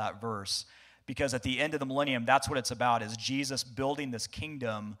love that verse, because at the end of the millennium, that's what it's about, is Jesus building this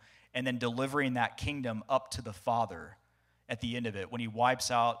kingdom and then delivering that kingdom up to the Father at the end of it, when he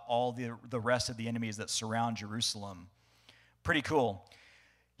wipes out all the rest of the enemies that surround Jerusalem. Pretty cool.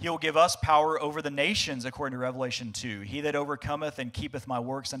 He will give us power over the nations, according to Revelation 2. He that overcometh and keepeth my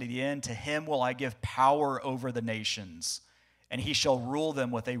works unto the end, to him will I give power over the nations, and he shall rule them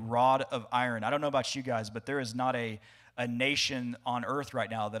with a rod of iron. I don't know about you guys, but there is not a nation on earth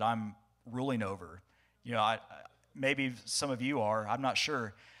right now that I'm ruling over. You know, maybe some of you are, I'm not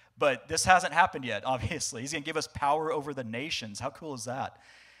sure. But this hasn't happened yet, obviously. He's going to give us power over the nations. How cool is that?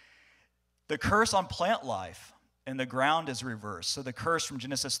 The curse on plant life and the ground is reversed. So the curse from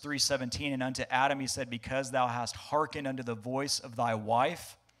Genesis 3:17, and unto Adam he said, because thou hast hearkened unto the voice of thy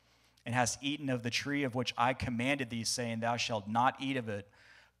wife, and hast eaten of the tree of which I commanded thee, saying, thou shalt not eat of it.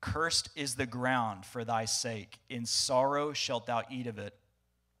 Cursed is the ground for thy sake. In sorrow shalt thou eat of it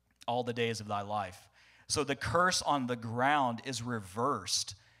all the days of thy life. So the curse on the ground is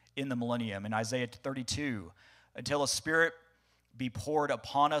reversed in the millennium. In Isaiah 32, until a spirit be poured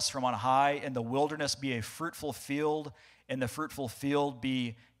upon us from on high, and the wilderness be a fruitful field, and the fruitful field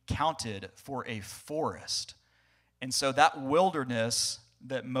be counted for a forest. And so that wilderness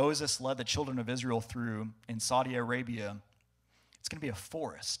that Moses led the children of Israel through in Saudi Arabia, it's going to be a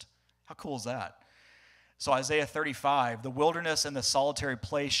forest. How cool is that? So Isaiah 35, the wilderness and the solitary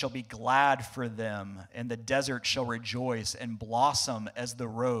place shall be glad for them, and the desert shall rejoice and blossom as the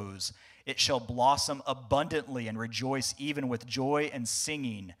rose. It shall blossom abundantly and rejoice even with joy and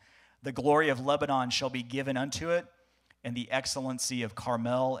singing. The glory of Lebanon shall be given unto it, and the excellency of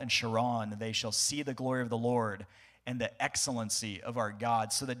Carmel and Sharon. They shall see the glory of the Lord and the excellency of our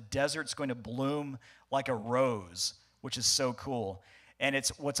God. So the desert's going to bloom like a rose, which is so cool. And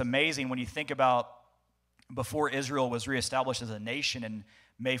it's what's amazing when you think about before Israel was reestablished as a nation in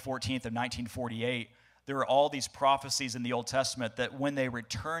May 14th of 1948, there were all these prophecies in the Old Testament that when they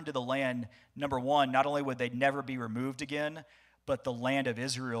returned to the land, number one, not only would they never be removed again, but the land of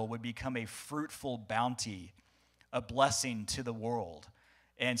Israel would become a fruitful bounty, a blessing to the world.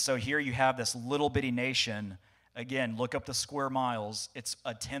 And so here you have this little bitty nation. Again, look up the square miles. It's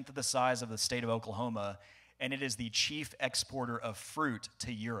a tenth of the size of the state of Oklahoma, and it is the chief exporter of fruit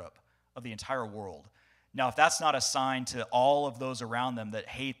to Europe, of the entire world. Now, if that's not a sign to all of those around them that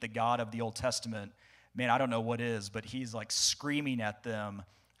hate the God of the Old Testament, man, I don't know what is, but he's like screaming at them,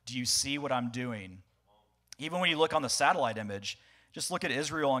 do you see what I'm doing? Even when you look on the satellite image, just look at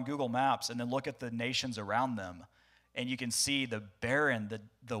Israel on Google Maps and then look at the nations around them, and you can see the barren,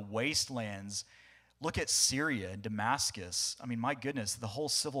 the wastelands. Look at Syria and Damascus. I mean, my goodness, the whole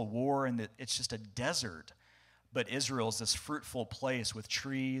civil war, and it's just a desert. But Israel is this fruitful place with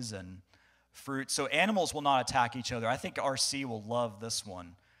trees and fruit. So animals will not attack each other. I think RC will love this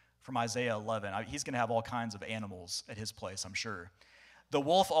one from Isaiah 11. He's going to have all kinds of animals at his place, I'm sure. The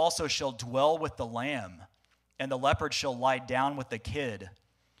wolf also shall dwell with the lamb, and the leopard shall lie down with the kid,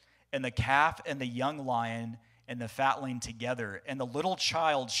 and the calf and the young lion and the fatling together, and the little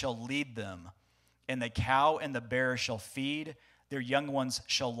child shall lead them, and the cow and the bear shall feed, their young ones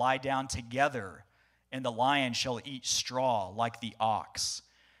shall lie down together, and the lion shall eat straw like the ox.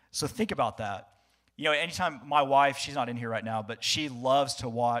 So think about that. You know, anytime my wife, she's not in here right now, but she loves to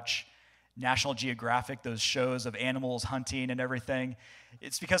watch National Geographic, those shows of animals hunting and everything.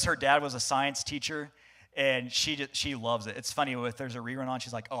 It's because her dad was a science teacher, and she loves it. It's funny, if there's a rerun on,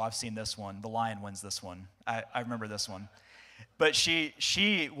 she's like, oh, I've seen this one. The lion wins this one. I remember this one. But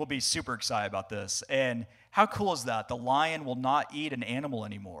she will be super excited about this. And how cool is that? The lion will not eat an animal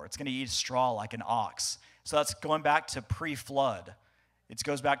anymore. It's going to eat straw like an ox. So that's going back to pre-flood. It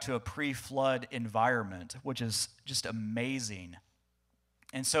goes back to a pre-flood environment, which is just amazing.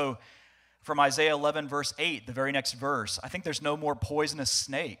 And so from Isaiah 11, verse 8, the very next verse, I think there's no more poisonous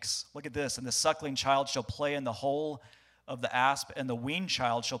snakes. Look at this. And the suckling child shall play in the hole of the asp, and the weaned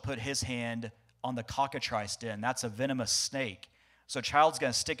child shall put his hand on the cockatrice den. That's a venomous snake. So a child's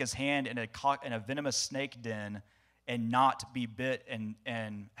going to stick his hand in a venomous snake den and not be bit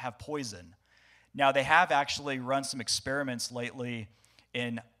and have poison. Now, they have actually run some experiments lately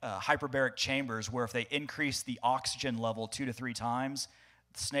in hyperbaric chambers where if they increase the oxygen level 2 to 3 times,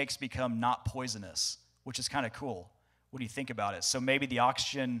 snakes become not poisonous, which is kind of cool when you think about it. So maybe the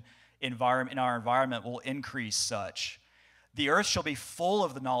oxygen environment in our environment will increase such The earth shall be full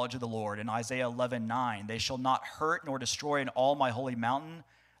of the knowledge of the Lord, in Isaiah 11:9. They shall not hurt nor destroy in all my holy mountain.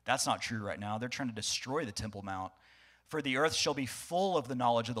 That's not true right now. They're trying to destroy the Temple Mount. For the earth shall be full of the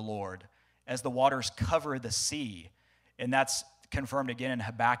knowledge of the Lord, as the waters cover the sea. And that's confirmed again in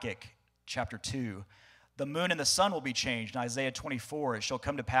Habakkuk chapter 2. The moon and the sun will be changed. In Isaiah 24, it shall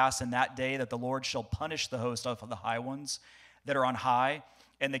come to pass in that day that the Lord shall punish the host of the high ones that are on high,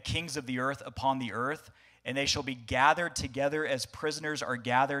 and the kings of the earth upon the earth, and they shall be gathered together as prisoners are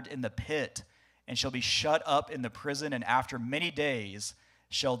gathered in the pit, and shall be shut up in the prison, and after many days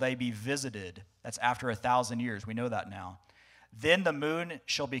shall they be visited. That's after 1,000 years. We know that now. Then the moon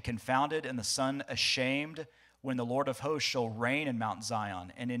shall be confounded, and the sun ashamed, when the Lord of hosts shall reign in Mount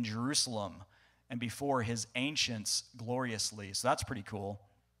Zion and in Jerusalem, and before his ancients gloriously. So that's pretty cool.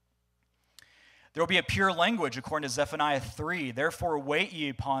 There will be a pure language, according to Zephaniah 3. Therefore wait ye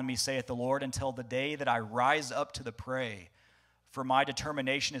upon me, saith the Lord, until the day that I rise up to the prey. For my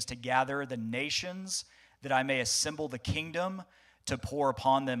determination is to gather the nations, that I may assemble the kingdom, to pour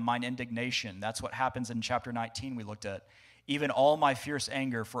upon them mine indignation. That's what happens in chapter 19 we looked at. Even all my fierce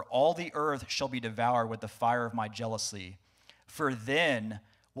anger, for all the earth shall be devoured with the fire of my jealousy. For then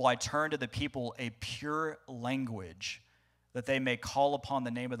will I turn to the people a pure language, that they may call upon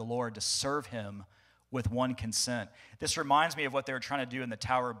the name of the Lord to serve him with one consent. This reminds me of what they were trying to do in the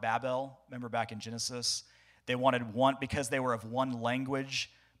Tower of Babel. Remember back in Genesis? They wanted one, because they were of one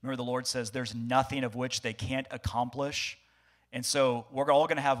language. Remember the Lord says there's nothing of which they can't accomplish. And so we're all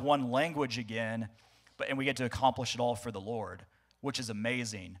going to have one language again, and we get to accomplish it all for the Lord, which is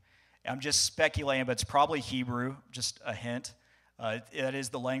amazing. I'm just speculating, but it's probably Hebrew, just a hint. It is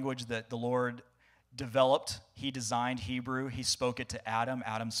the language that the Lord developed. He designed Hebrew. He spoke it to Adam.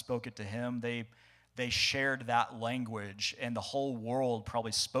 Adam spoke it to him. They shared that language, and the whole world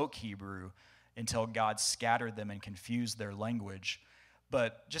probably spoke Hebrew until God scattered them and confused their language.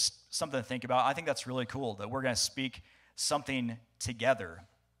 But just something to think about. I think that's really cool that we're going to speak something together.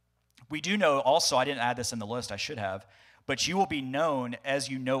 We do know also, I didn't add this in the list, I should have, but you will be known as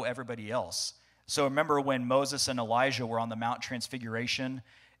you know everybody else. So remember when Moses and Elijah were on the Mount Transfiguration,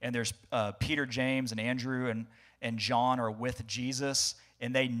 and there's Peter, James, and Andrew, and John are with Jesus,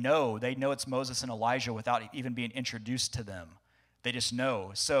 and they know it's Moses and Elijah without even being introduced to them. They just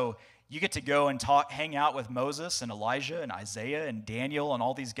know. So you get to go and hang out with Moses and Elijah and Isaiah and Daniel and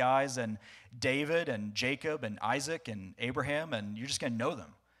all these guys and David and Jacob and Isaac and Abraham, and you're just going to know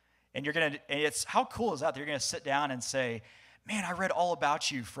them. And it's how cool is that you're going to sit down and say, man, I read all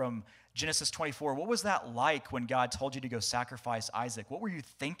about you from Genesis 24. What was that like when God told you to go sacrifice Isaac? What were you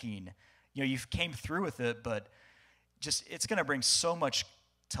thinking? You came through with it, but just it's going to bring so much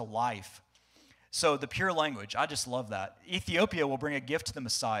to life. So the pure language, I just love that. Ethiopia will bring a gift to the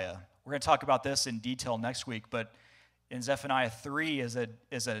Messiah. We're going to talk about this in detail next week, but in Zephaniah 3 is a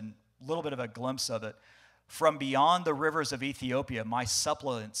little bit of a glimpse of it. From beyond the rivers of Ethiopia, my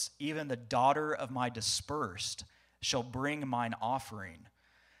suppliants, even the daughter of my dispersed, shall bring mine offering.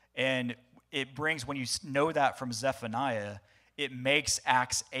 And it brings, when you know that from Zephaniah, it makes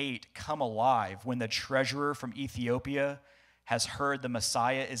Acts 8 come alive when the treasurer from Ethiopia has heard the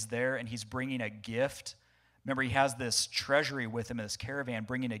Messiah is there and he's bringing a gift. Remember, he has this treasury with him in this caravan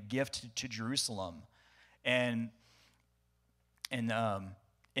bringing a gift to Jerusalem. And in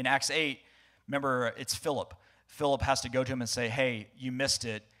Acts 8, remember, it's Philip. Philip has to go to him and say, hey, you missed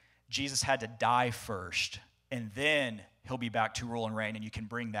it. Jesus had to die first, and then he'll be back to rule and reign, and you can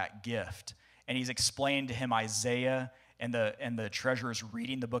bring that gift. And he's explained to him Isaiah, and the treasurer's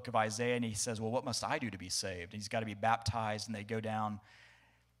reading the book of Isaiah, and he says, well, what must I do to be saved? And he's got to be baptized, and they go down.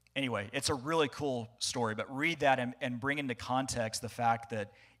 Anyway, it's a really cool story, but read that and bring into context the fact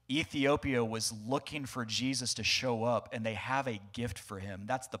that Ethiopia was looking for Jesus to show up, and they have a gift for him.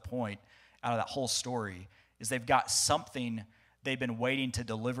 That's the point out of that whole story, is they've got something they've been waiting to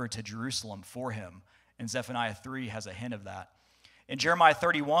deliver to Jerusalem for him. And Zephaniah 3 has a hint of that. In Jeremiah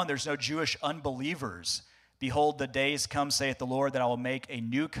 31, there's no Jewish unbelievers. Behold, the days come, saith the Lord, that I will make a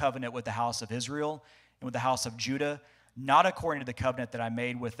new covenant with the house of Israel and with the house of Judah, not according to the covenant that I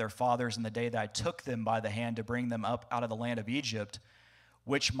made with their fathers in the day that I took them by the hand to bring them up out of the land of Egypt,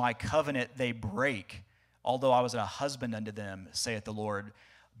 which my covenant they break, although I was a husband unto them, saith the Lord.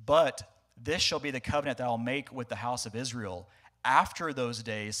 But this shall be the covenant that I will make with the house of Israel. After those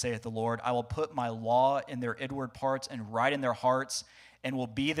days, saith the Lord, I will put my law in their inward parts and write in their hearts, and will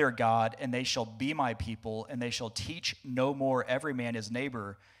be their God, and they shall be my people, and they shall teach no more every man his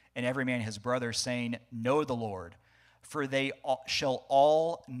neighbor and every man his brother, saying, know the Lord. For they shall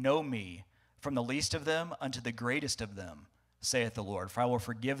all know me, from the least of them unto the greatest of them, saith the Lord. For I will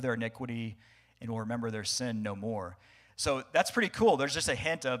forgive their iniquity and will remember their sin no more. So that's pretty cool. There's just a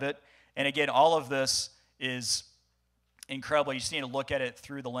hint of it. And again, all of this is incredible. You just need to look at it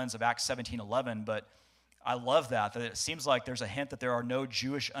through the lens of Acts 17:11, but I love that it seems like there's a hint that there are no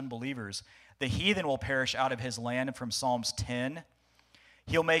Jewish unbelievers. The heathen will perish out of his land from Psalms 10.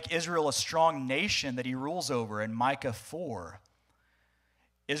 He'll make Israel a strong nation that he rules over in Micah 4.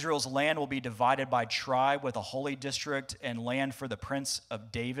 Israel's land will be divided by tribe with a holy district and land for the prince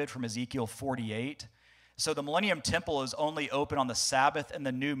of David from Ezekiel 48. So the Millennium Temple is only open on the Sabbath and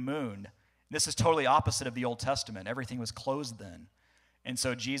the new moon. This is totally opposite of the Old Testament. Everything was closed then. And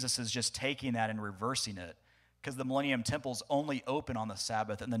so Jesus is just taking that and reversing it, because the Millennium Temple is only open on the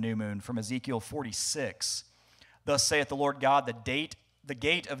Sabbath and the new moon from Ezekiel 46. Thus saith the Lord God, the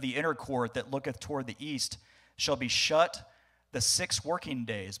gate of the inner court that looketh toward the east shall be shut the 6 working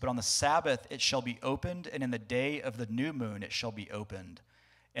days, but on the Sabbath it shall be opened, and in the day of the new moon it shall be opened.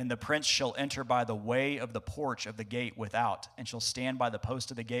 And the prince shall enter by the way of the porch of the gate without, and shall stand by the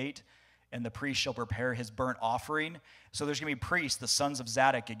post of the gate, and the priest shall prepare his burnt offering. So there's going to be priests, the sons of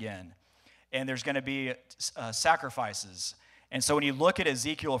Zadok again, and there's going to be sacrifices. And so when you look at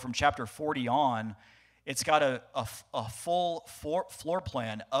Ezekiel from chapter 40 on, it's got a full floor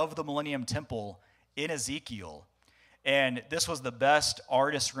plan of the Millennium Temple in Ezekiel. And this was the best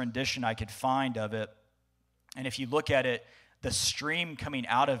artist rendition I could find of it. And if you look at it, the stream coming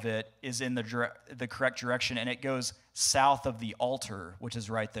out of it is in the correct direction, and it goes south of the altar, which is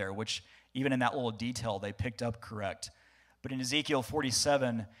right there, which even in that little detail they picked up correct. But in Ezekiel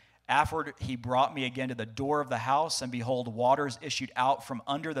 47, afterward he brought me again to the door of the house, and behold, waters issued out from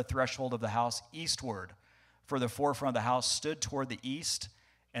under the threshold of the house eastward. For the forefront of the house stood toward the east,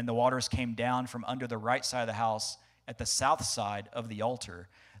 and the waters came down from under the right side of the house at the south side of the altar.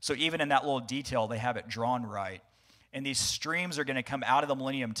 So even in that little detail, they have it drawn right. And these streams are going to come out of the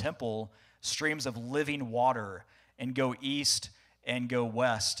Millennium Temple, streams of living water, and go east and go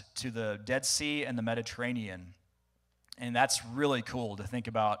west to the Dead Sea and the Mediterranean. And that's really cool to think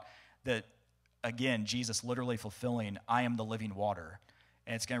about that, again, Jesus literally fulfilling, I am the living water.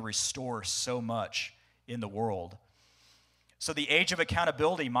 And it's going to restore so much in the world. So the age of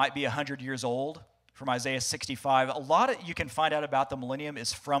accountability might be 100 years old from Isaiah 65. A lot you can find out about the millennium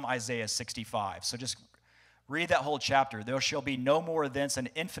is from Isaiah 65. So just read that whole chapter. There shall be no more thence an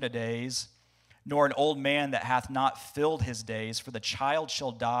infant of days, nor an old man that hath not filled his days, for the child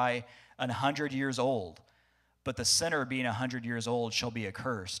shall die 100 years old, but the sinner being 100 years old shall be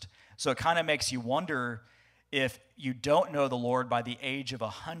accursed. So it kind of makes you wonder, if you don't know the Lord by the age of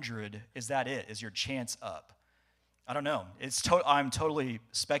 100, is that it? Is your chance up? I don't know. I'm totally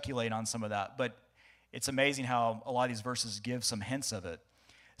speculating on some of that, but it's amazing how a lot of these verses give some hints of it.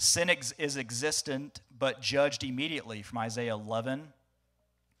 Sin is existent, but judged immediately from Isaiah 11.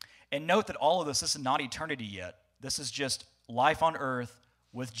 And note that all of this is not eternity yet. This is just life on earth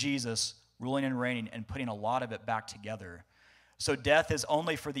with Jesus ruling and reigning and putting a lot of it back together. So death is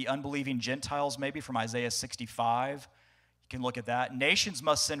only for the unbelieving Gentiles, maybe from Isaiah 65. You can look at that. Nations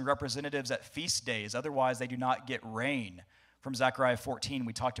must send representatives at feast days, otherwise they do not get rain. From Zechariah 14,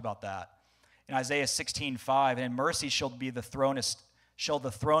 we talked about that. In Isaiah 16:5, and in mercy shall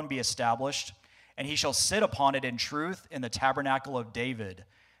the throne be established, and he shall sit upon it in truth in the tabernacle of David,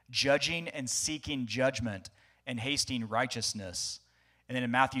 judging and seeking judgment and hasting righteousness. And then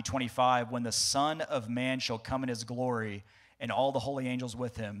in Matthew 25, when the Son of Man shall come in his glory, and all the holy angels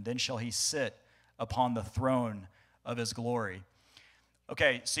with him, then shall he sit upon the throne of his glory.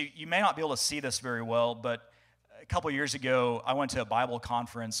 Okay, so you may not be able to see this very well, but a couple years ago, I went to a Bible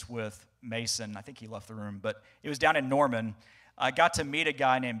conference with Mason. I think he left the room, but it was down in Norman. I got to meet a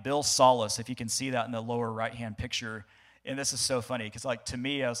guy named Bill Solis, if you can see that in the lower right-hand picture. And this is so funny, because to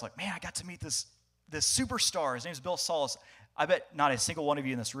me, I was like, man, I got to meet this superstar. His name's Bill Solis. I bet not a single one of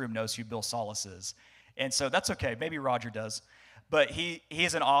you in this room knows who Bill Solis is. And so that's okay. Maybe Roger does. But he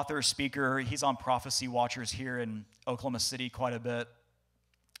is an author, speaker. He's on Prophecy Watchers here in Oklahoma City quite a bit.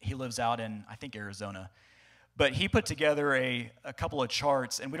 He lives out in, I think, Arizona. But he put together a couple of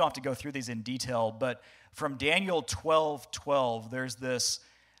charts, and we don't have to go through these in detail, but from Daniel 12:12, there's this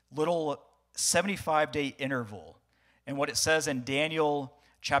little 75-day interval. And what it says in Daniel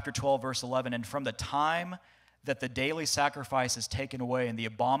chapter 12, verse 11, and from the time that the daily sacrifice is taken away and the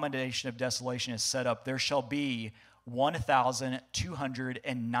abomination of desolation is set up, there shall be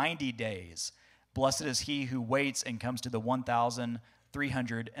 1,290 days. Blessed is he who waits and comes to the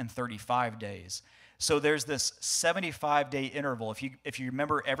 1,335 days. So there's this 75-day interval. If you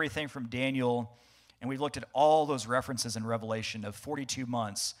remember everything from Daniel, and we've looked at all those references in Revelation of 42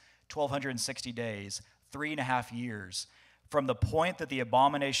 months, 1,260 days, 3.5 years, from the point that the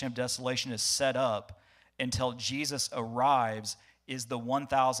abomination of desolation is set up until Jesus arrives is the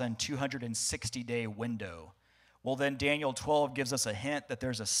 1,260-day window. Well, then Daniel 12 gives us a hint that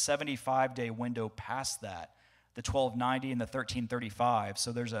there's a 75-day window past that, the 1290 and the 1335.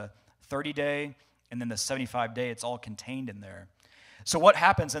 So there's a 30-day and then the 75-day. It's all contained in there. So what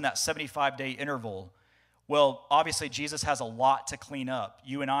happens in that 75-day interval? Well, obviously, Jesus has a lot to clean up.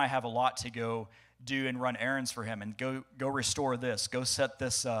 You and I have a lot to go do and run errands for him and go restore this, go set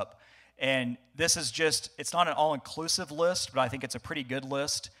this up. And this is just, it's not an all-inclusive list, but I think it's a pretty good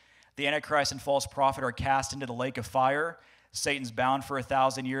list. The Antichrist and false prophet are cast into the lake of fire. Satan's bound for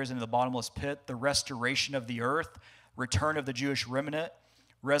 1,000 years into the bottomless pit. The restoration of the earth, return of the Jewish remnant,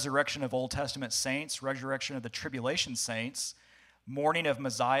 resurrection of Old Testament saints, resurrection of the tribulation saints, mourning of the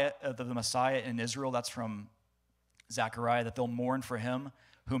Messiah in Israel. That's from Zechariah, that they'll mourn for him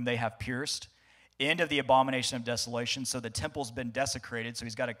whom they have pierced. End of the abomination of desolation. So the temple's been desecrated, so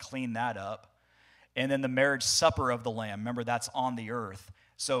he's got to clean that up. And then the marriage supper of the Lamb. Remember, that's on the earth.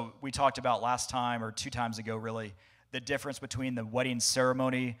 So we talked about last time, or 2 times ago really, the difference between the wedding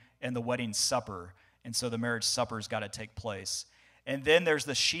ceremony and the wedding supper. And so the marriage supper's got to take place. And then there's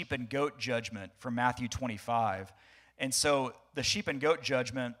the sheep and goat judgment from Matthew 25. And so the sheep and goat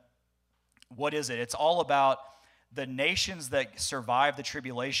judgment, what is it? It's all about the nations that survive the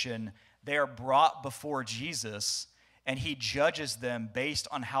tribulation. They are brought before Jesus, and he judges them based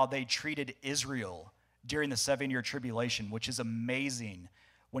on how they treated Israel during the 7-year tribulation, which is amazing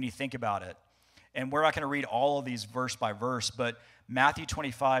when you think about it. And we're not going to read all of these verse by verse, but Matthew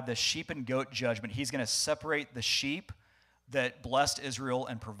 25, the sheep and goat judgment, he's going to separate the sheep that blessed Israel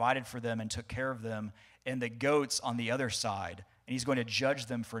and provided for them and took care of them, and the goats on the other side. And he's going to judge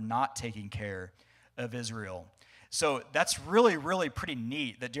them for not taking care of Israel. So that's really, really pretty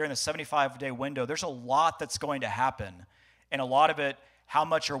neat that during the 75-day window, there's a lot that's going to happen. And a lot of it, how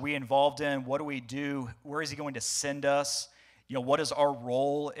much are we involved in? What do we do? Where is he going to send us? You know, what is our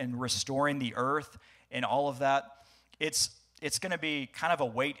role in restoring the earth and all of that? It's going to be kind of a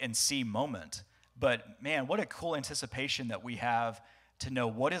wait and see moment. But man, what a cool anticipation that we have to know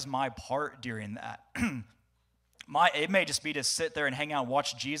what is my part during that. It may just be to sit there and hang out and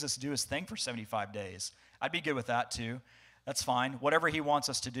watch Jesus do his thing for 75 days. I'd be good with that too. That's fine. Whatever he wants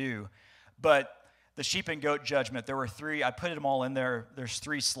us to do. But the sheep and goat judgment, there were 3. I put them all in there. There's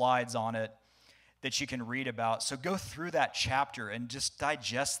 3 slides on it that you can read about. So go through that chapter and just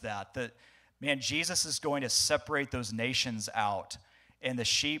digest that. That, man, Jesus is going to separate those nations out, and the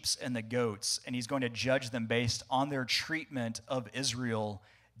sheeps and the goats, and he's going to judge them based on their treatment of Israel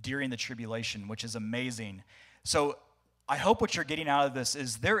during the tribulation, which is amazing. So I hope what you're getting out of this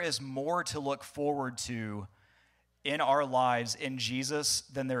is there is more to look forward to in our lives in Jesus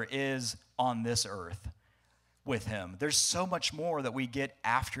than there is on this earth with him. There's so much more that we get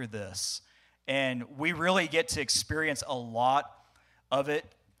after this, and we really get to experience a lot of it,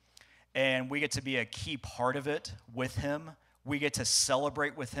 and we get to be a key part of it with him. We get to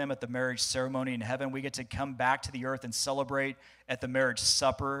celebrate with him at the marriage ceremony in heaven. We get to come back to the earth and celebrate at the marriage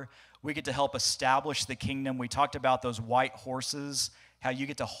supper. We get to help establish the kingdom. We talked about those white horses, how you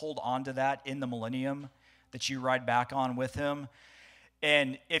get to hold on to that in the millennium that you ride back on with him.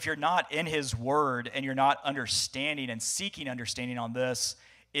 And if you're not in his word and you're not understanding and seeking understanding on this,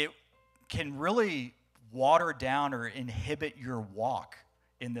 it can really water down or inhibit your walk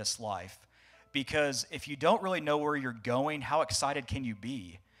in this life. Because if you don't really know where you're going, how excited can you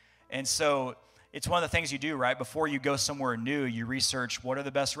be? And so it's one of the things you do, right? Before you go somewhere new, you research what are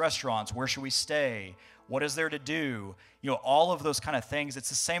the best restaurants, where should we stay, what is there to do, all of those kind of things. It's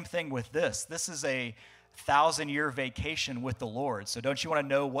the same thing with this. This is a 1,000-year vacation with the Lord. So don't you want to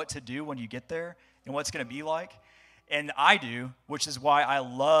know what to do when you get there and what it's going to be like? And I do, which is why I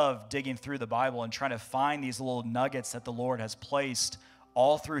love digging through the Bible and trying to find these little nuggets that the Lord has placed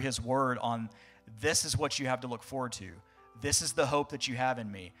all through his word on this is what you have to look forward to. This is the hope that you have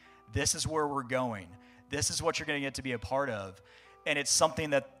in me. This is where we're going. This is what you're going to get to be a part of. And it's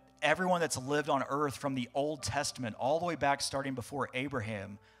something that everyone that's lived on earth from the Old Testament all the way back starting before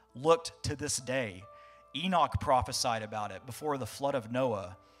Abraham looked to this day. Enoch prophesied about it before the flood of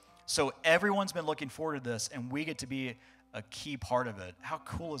Noah. So everyone's been looking forward to this, and we get to be a key part of it. How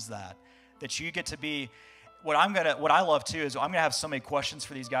cool is that? That you get to be... What I love too is I'm going to have so many questions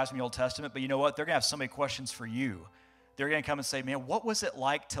for these guys from the Old Testament, but you know what? They're going to have so many questions for you. They're going to come and say, man, what was it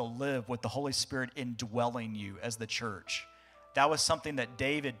like to live with the Holy Spirit indwelling you as the church? That was something that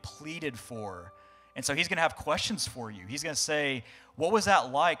David pleaded for. And so he's going to have questions for you. He's going to say, what was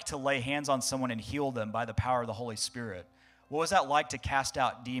that like to lay hands on someone and heal them by the power of the Holy Spirit? What was that like to cast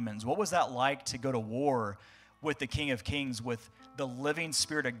out demons? What was that like to go to war with the King of Kings, with the living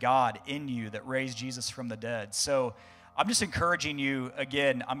Spirit of God in you that raised Jesus from the dead. So I'm just encouraging you,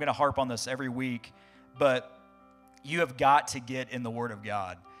 again, I'm going to harp on this every week, but you have got to get in the Word of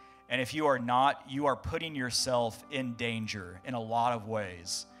God. And if you are not, you are putting yourself in danger in a lot of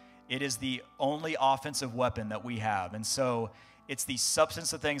ways. It is the only offensive weapon that we have. And so it's the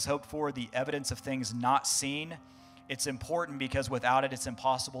substance of things hoped for, the evidence of things not seen. It's important because without it, it's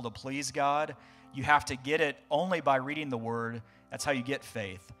impossible to please God. You have to get it only by reading the Word. That's how you get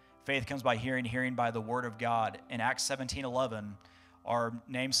faith. Faith comes by hearing, hearing by the Word of God. In Acts 17:11, our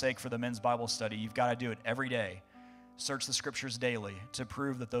namesake for the men's Bible study, you've got to do it every day. Search the Scriptures daily to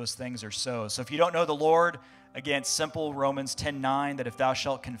prove that those things are so. So if you don't know the Lord, again, simple Romans 10:9, that if thou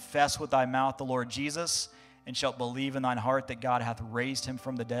shalt confess with thy mouth the Lord Jesus, and shalt believe in thine heart that God hath raised him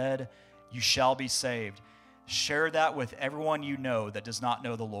from the dead, you shall be saved. Share that with everyone you know that does not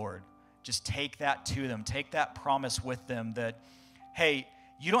know the Lord. Just take that to them. Take that promise with them that, hey,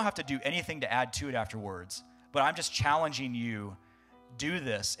 you don't have to do anything to add to it afterwards, but I'm just challenging you, do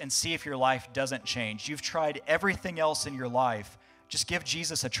this and see if your life doesn't change. You've tried everything else in your life. Just give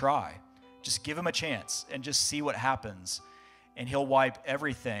Jesus a try. Just give him a chance and just see what happens. And he'll wipe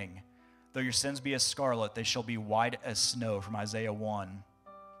everything. Though your sins be as scarlet, they shall be white as snow, from Isaiah 1.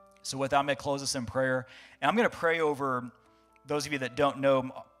 So with that, I'm going to close this in prayer. And I'm going to pray over those of you that don't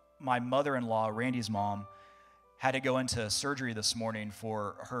know, my mother-in-law, Randy's mom, had to go into surgery this morning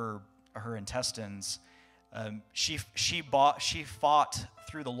for her intestines. She fought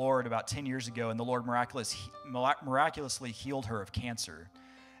through the Lord about 10 years ago, and the Lord miraculously healed her of cancer.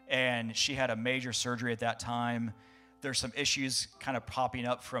 And she had a major surgery at that time. There's some issues kind of popping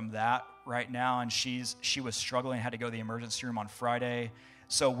up from that right now, and she was struggling, had to go to the emergency room on Friday.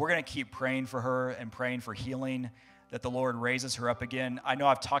 So we're going to keep praying for her and praying for healing, that the Lord raises her up again. I know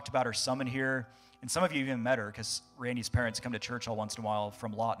I've talked about her some in here, and some of you even met her because Randy's parents come to church all once in a while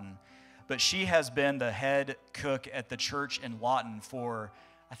from Lawton. But she has been the head cook at the church in Lawton for,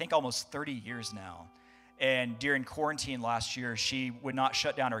 I think, almost 30 years now. And during quarantine last year, she would not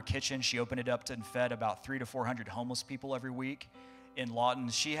shut down her kitchen. She opened it up and fed about 300 to 400 homeless people every week in Lawton.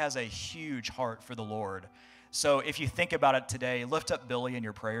 She has a huge heart for the Lord. So if you think about it today, lift up Billy in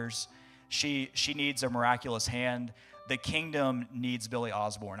your prayers. She needs a miraculous hand. The kingdom needs Billy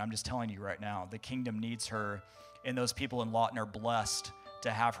Osborne. I'm just telling you right now, the kingdom needs her, and those people in Lawton are blessed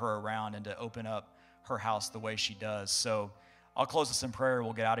to have her around and to open up her house the way she does. So I'll close this in prayer.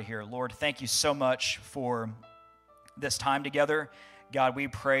 We'll get out of here. Lord, thank you so much for this time together. God, we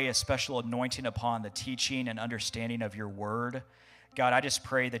pray a special anointing upon the teaching and understanding of your word. God, I just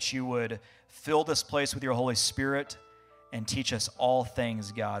pray that you would fill this place with your Holy Spirit and teach us all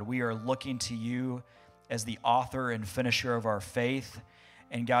things, God. We are looking to you as the author and finisher of our faith.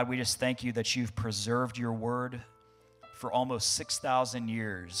 And God, we just thank you that you've preserved your word for almost 6,000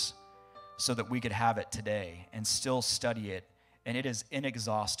 years so that we could have it today and still study it. And it is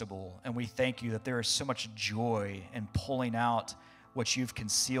inexhaustible. And we thank you that there is so much joy in pulling out what you've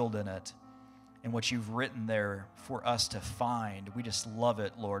concealed in it and what you've written there for us to find. We just love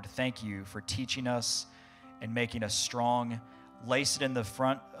it, Lord. Thank you for teaching us and making us strong. Lace it in the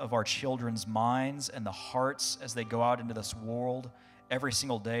front of our children's minds and the hearts as they go out into this world every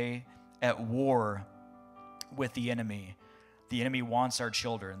single day at war with the enemy. The enemy wants our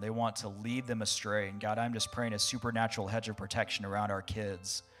children. They want to lead them astray. And God, I'm just praying a supernatural hedge of protection around our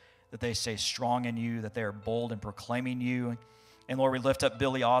kids, that they stay strong in you, that they are bold in proclaiming you. And Lord, we lift up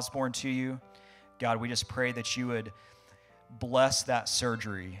Billy Osborne to you. God, we just pray that you would bless that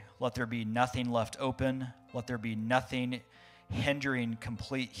surgery. Let there be nothing left open. Let there be nothing hindering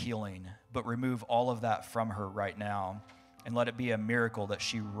complete healing, but remove all of that from her right now. And let it be a miracle that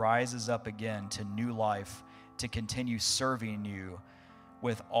she rises up again to new life, to continue serving you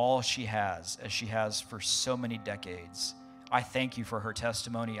with all she has, as she has for so many decades. I thank you for her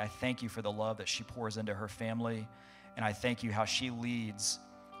testimony. I thank you for the love that she pours into her family. And I thank you how she leads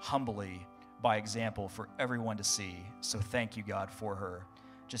humbly by example for everyone to see. So thank you, God, for her.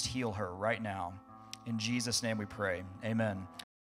 Just heal her right now. In Jesus' name we pray. Amen.